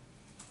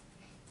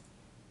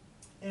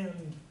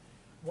 And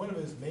one of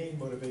his main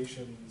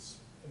motivations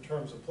in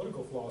terms of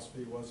political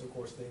philosophy was, of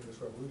course, the English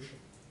Revolution.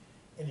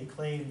 And he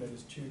claimed that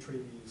his 2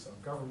 treaties on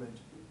government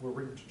were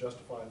written to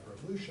justify the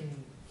revolution,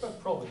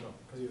 but probably not,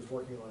 because he was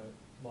working on it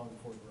long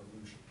before the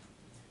revolution.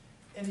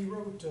 And he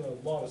wrote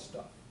a lot of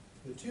stuff.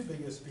 The 2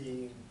 biggest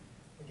being,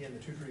 again,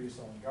 the 2 treatises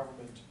on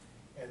government,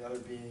 and the other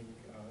being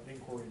an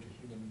inquiry into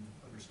human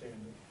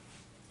understanding.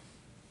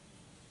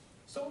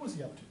 So what was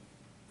he up to?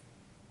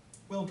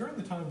 Well, during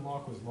the time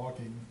Locke was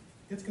locking,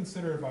 it's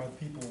considered by the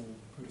people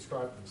who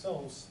describe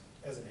themselves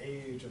as an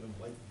age of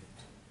enlightenment.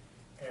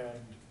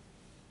 And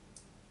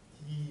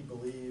he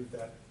believed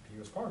that he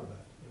was part of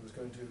that. He was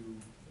going to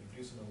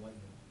do some enlightenment.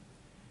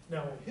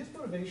 Now, his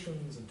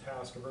motivations and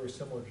tasks are very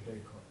similar to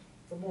Descartes,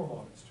 but more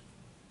modest.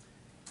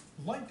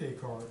 Like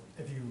Descartes,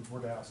 if you were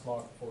to ask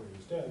Locke before he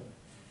was dead,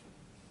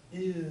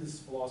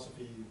 is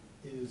philosophy,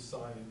 is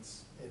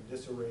science in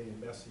disarray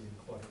and messy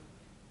and cluttered?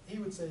 He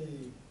would say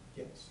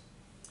yes.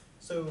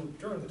 So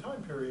during the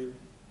time period,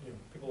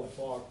 people like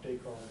Locke,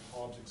 Descartes,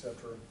 Hobbes,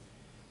 etc.,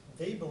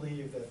 they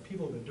believed that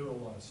people had been doing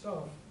a lot of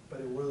stuff, but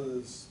it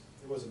was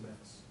a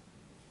mess.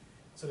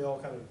 So they all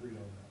kind of agreed on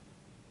that.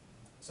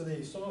 So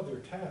they saw their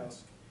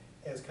task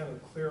as kind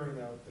of clearing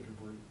out the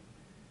debris.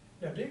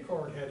 Now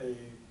Descartes had a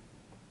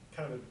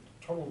kind of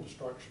total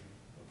destruction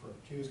approach.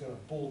 He was going to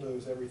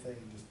bulldoze everything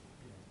and just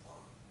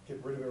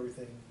get rid of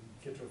everything,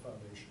 get to a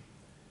foundation.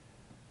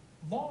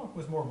 Locke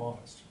was more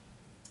modest.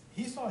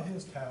 He saw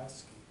his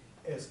task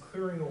as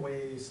clearing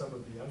away some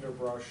of the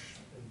underbrush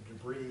and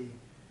debris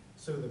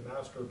so the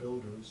master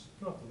builders,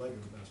 not the Lego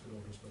master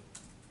builders, but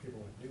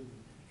people like Newton,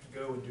 could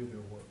go and do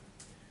their work.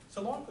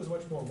 So Locke was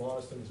much more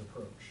modest in his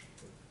approach.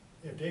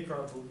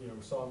 Descartes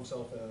saw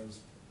himself as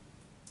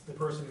the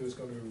person who was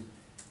going to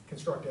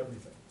construct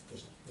everything,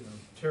 just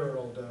tear it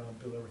all down,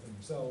 build everything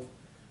himself.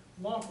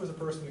 Locke was a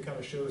person who kind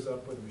of shows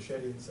up with a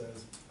machete and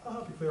says, I'll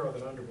help you clear out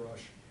that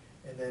underbrush,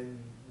 and then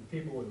the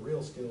people with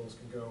real skills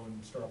can go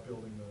and start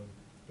building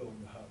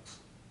the house.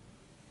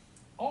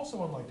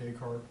 Also, unlike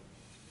Descartes,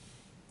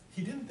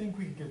 he didn't think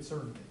we could get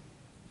certainty.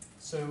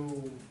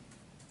 So,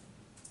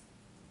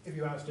 if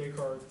you ask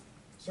Descartes,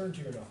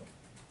 certainty or nothing,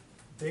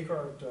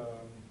 Descartes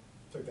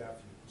took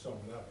that view, saw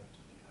without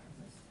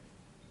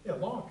it. Yeah,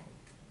 Locke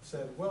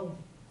said, well,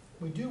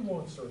 we do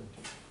want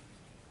certainty,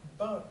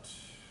 but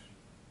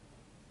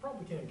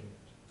probably can't get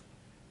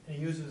it. And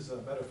he uses a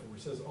metaphor.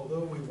 He says,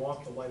 although we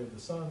want the light of the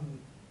sun,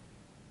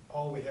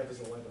 all we have is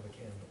the light of a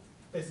candle.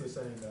 Basically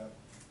saying that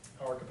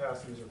our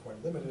capacities are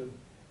quite limited,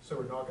 so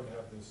we're not going to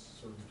have this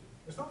certainty.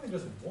 It's not that he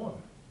doesn't want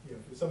it.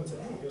 If someone said,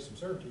 hey, here's some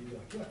certainty, he'd be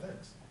like, yeah,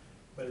 thanks.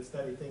 But it's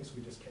that he thinks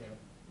we just can't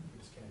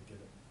get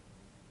it.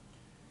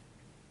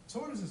 So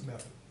what is his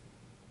method?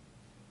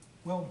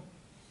 Well,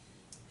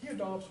 he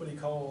adopts what he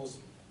calls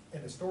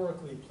an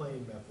historically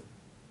plain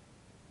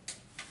method.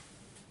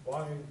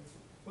 Why?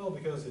 Well,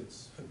 because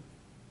it's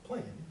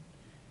plain.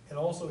 And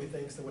also he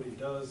thinks that what he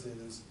does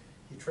is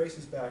he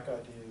traces back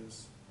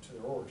ideas to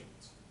their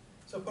origins.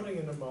 So putting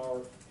him in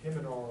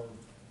our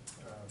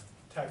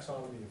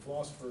taxonomy of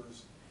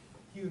philosophers,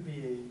 he would be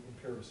an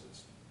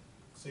empiricist.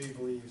 So he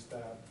believes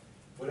that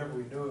whatever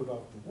we know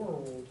about the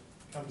world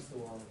comes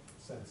through our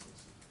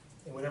senses.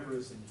 And whatever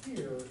is in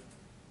here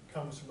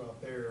comes from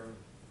out there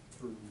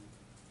through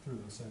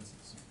those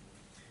senses.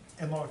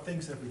 And Locke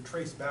thinks that if we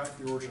trace back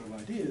the origin of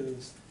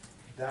ideas,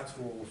 that's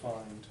where we'll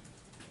find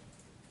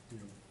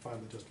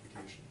the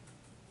justification.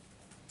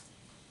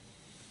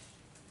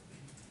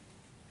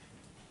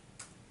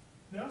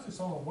 Now, as we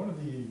saw, one of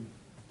the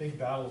big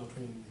battles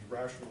between the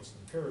rationalists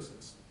and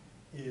empiricists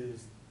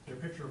is their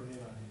picture of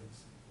innate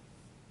ideas.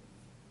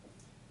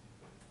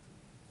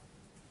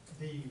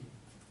 The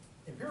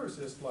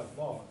empiricists, like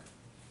Locke,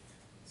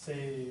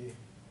 say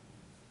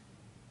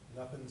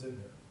nothing's in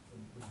there.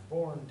 When you're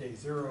born, day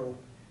zero,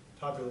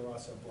 tabula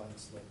rasa, blank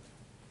slate.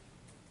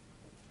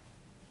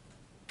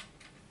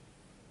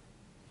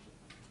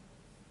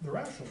 The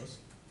rationalists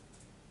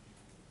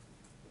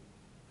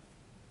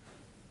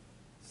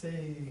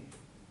say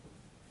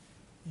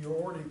you're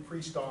already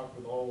pre-stocked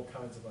with all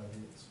kinds of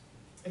ideas.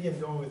 Again,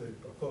 going with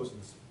a close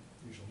this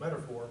usual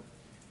metaphor,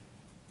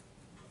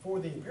 for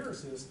the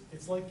empiricist,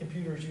 it's like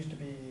computers used to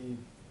be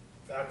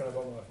back when I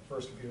bought my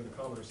first computer, the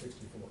Commodore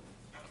 64.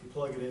 You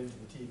plug it into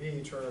the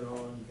TV, turn it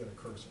on, you get a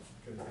cursor,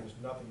 because there's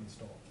nothing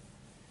installed.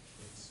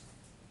 It's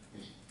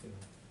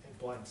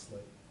a blank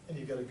slate. And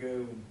you've got to go,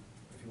 and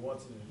if you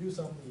wanted to do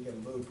something, you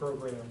got to load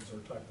programs or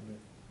type them in.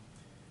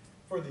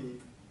 For the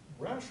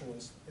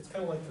rationalist, it's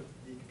kind of like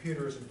the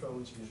computers and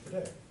phones you use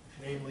today.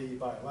 Namely, you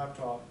buy a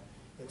laptop,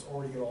 it's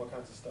already got all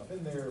kinds of stuff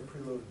in there,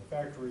 preloaded in the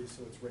factory,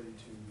 so it's ready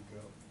to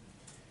go.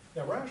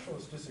 Now,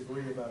 rationalists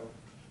disagree about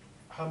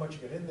how much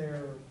you get in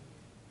there,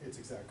 its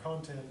exact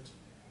content,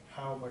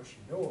 how much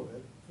you know of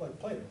it, like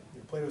Plato.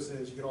 Plato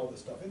says you get all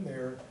this stuff in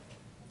there,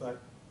 but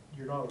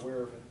you're not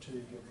aware of it until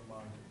you get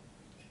reminded.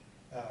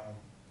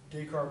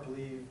 Descartes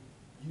believed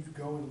you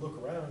go and look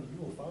around, you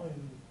will find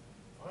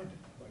it,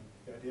 like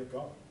the idea of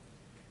God.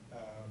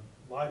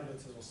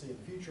 Leibniz, as we'll see in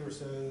the future,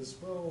 says,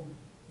 well,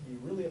 you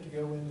really have to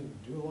go in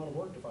and do a lot of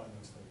work to find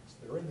those things.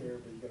 They're in there,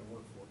 but you got to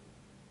work for it.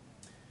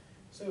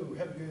 So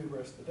have a good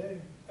rest of the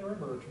day. And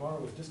remember,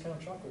 tomorrow is discount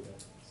chocolate day.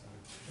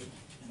 So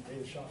day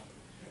to shop.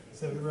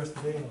 So have a good rest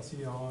of the day, and I'll see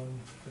you on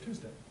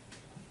Tuesday.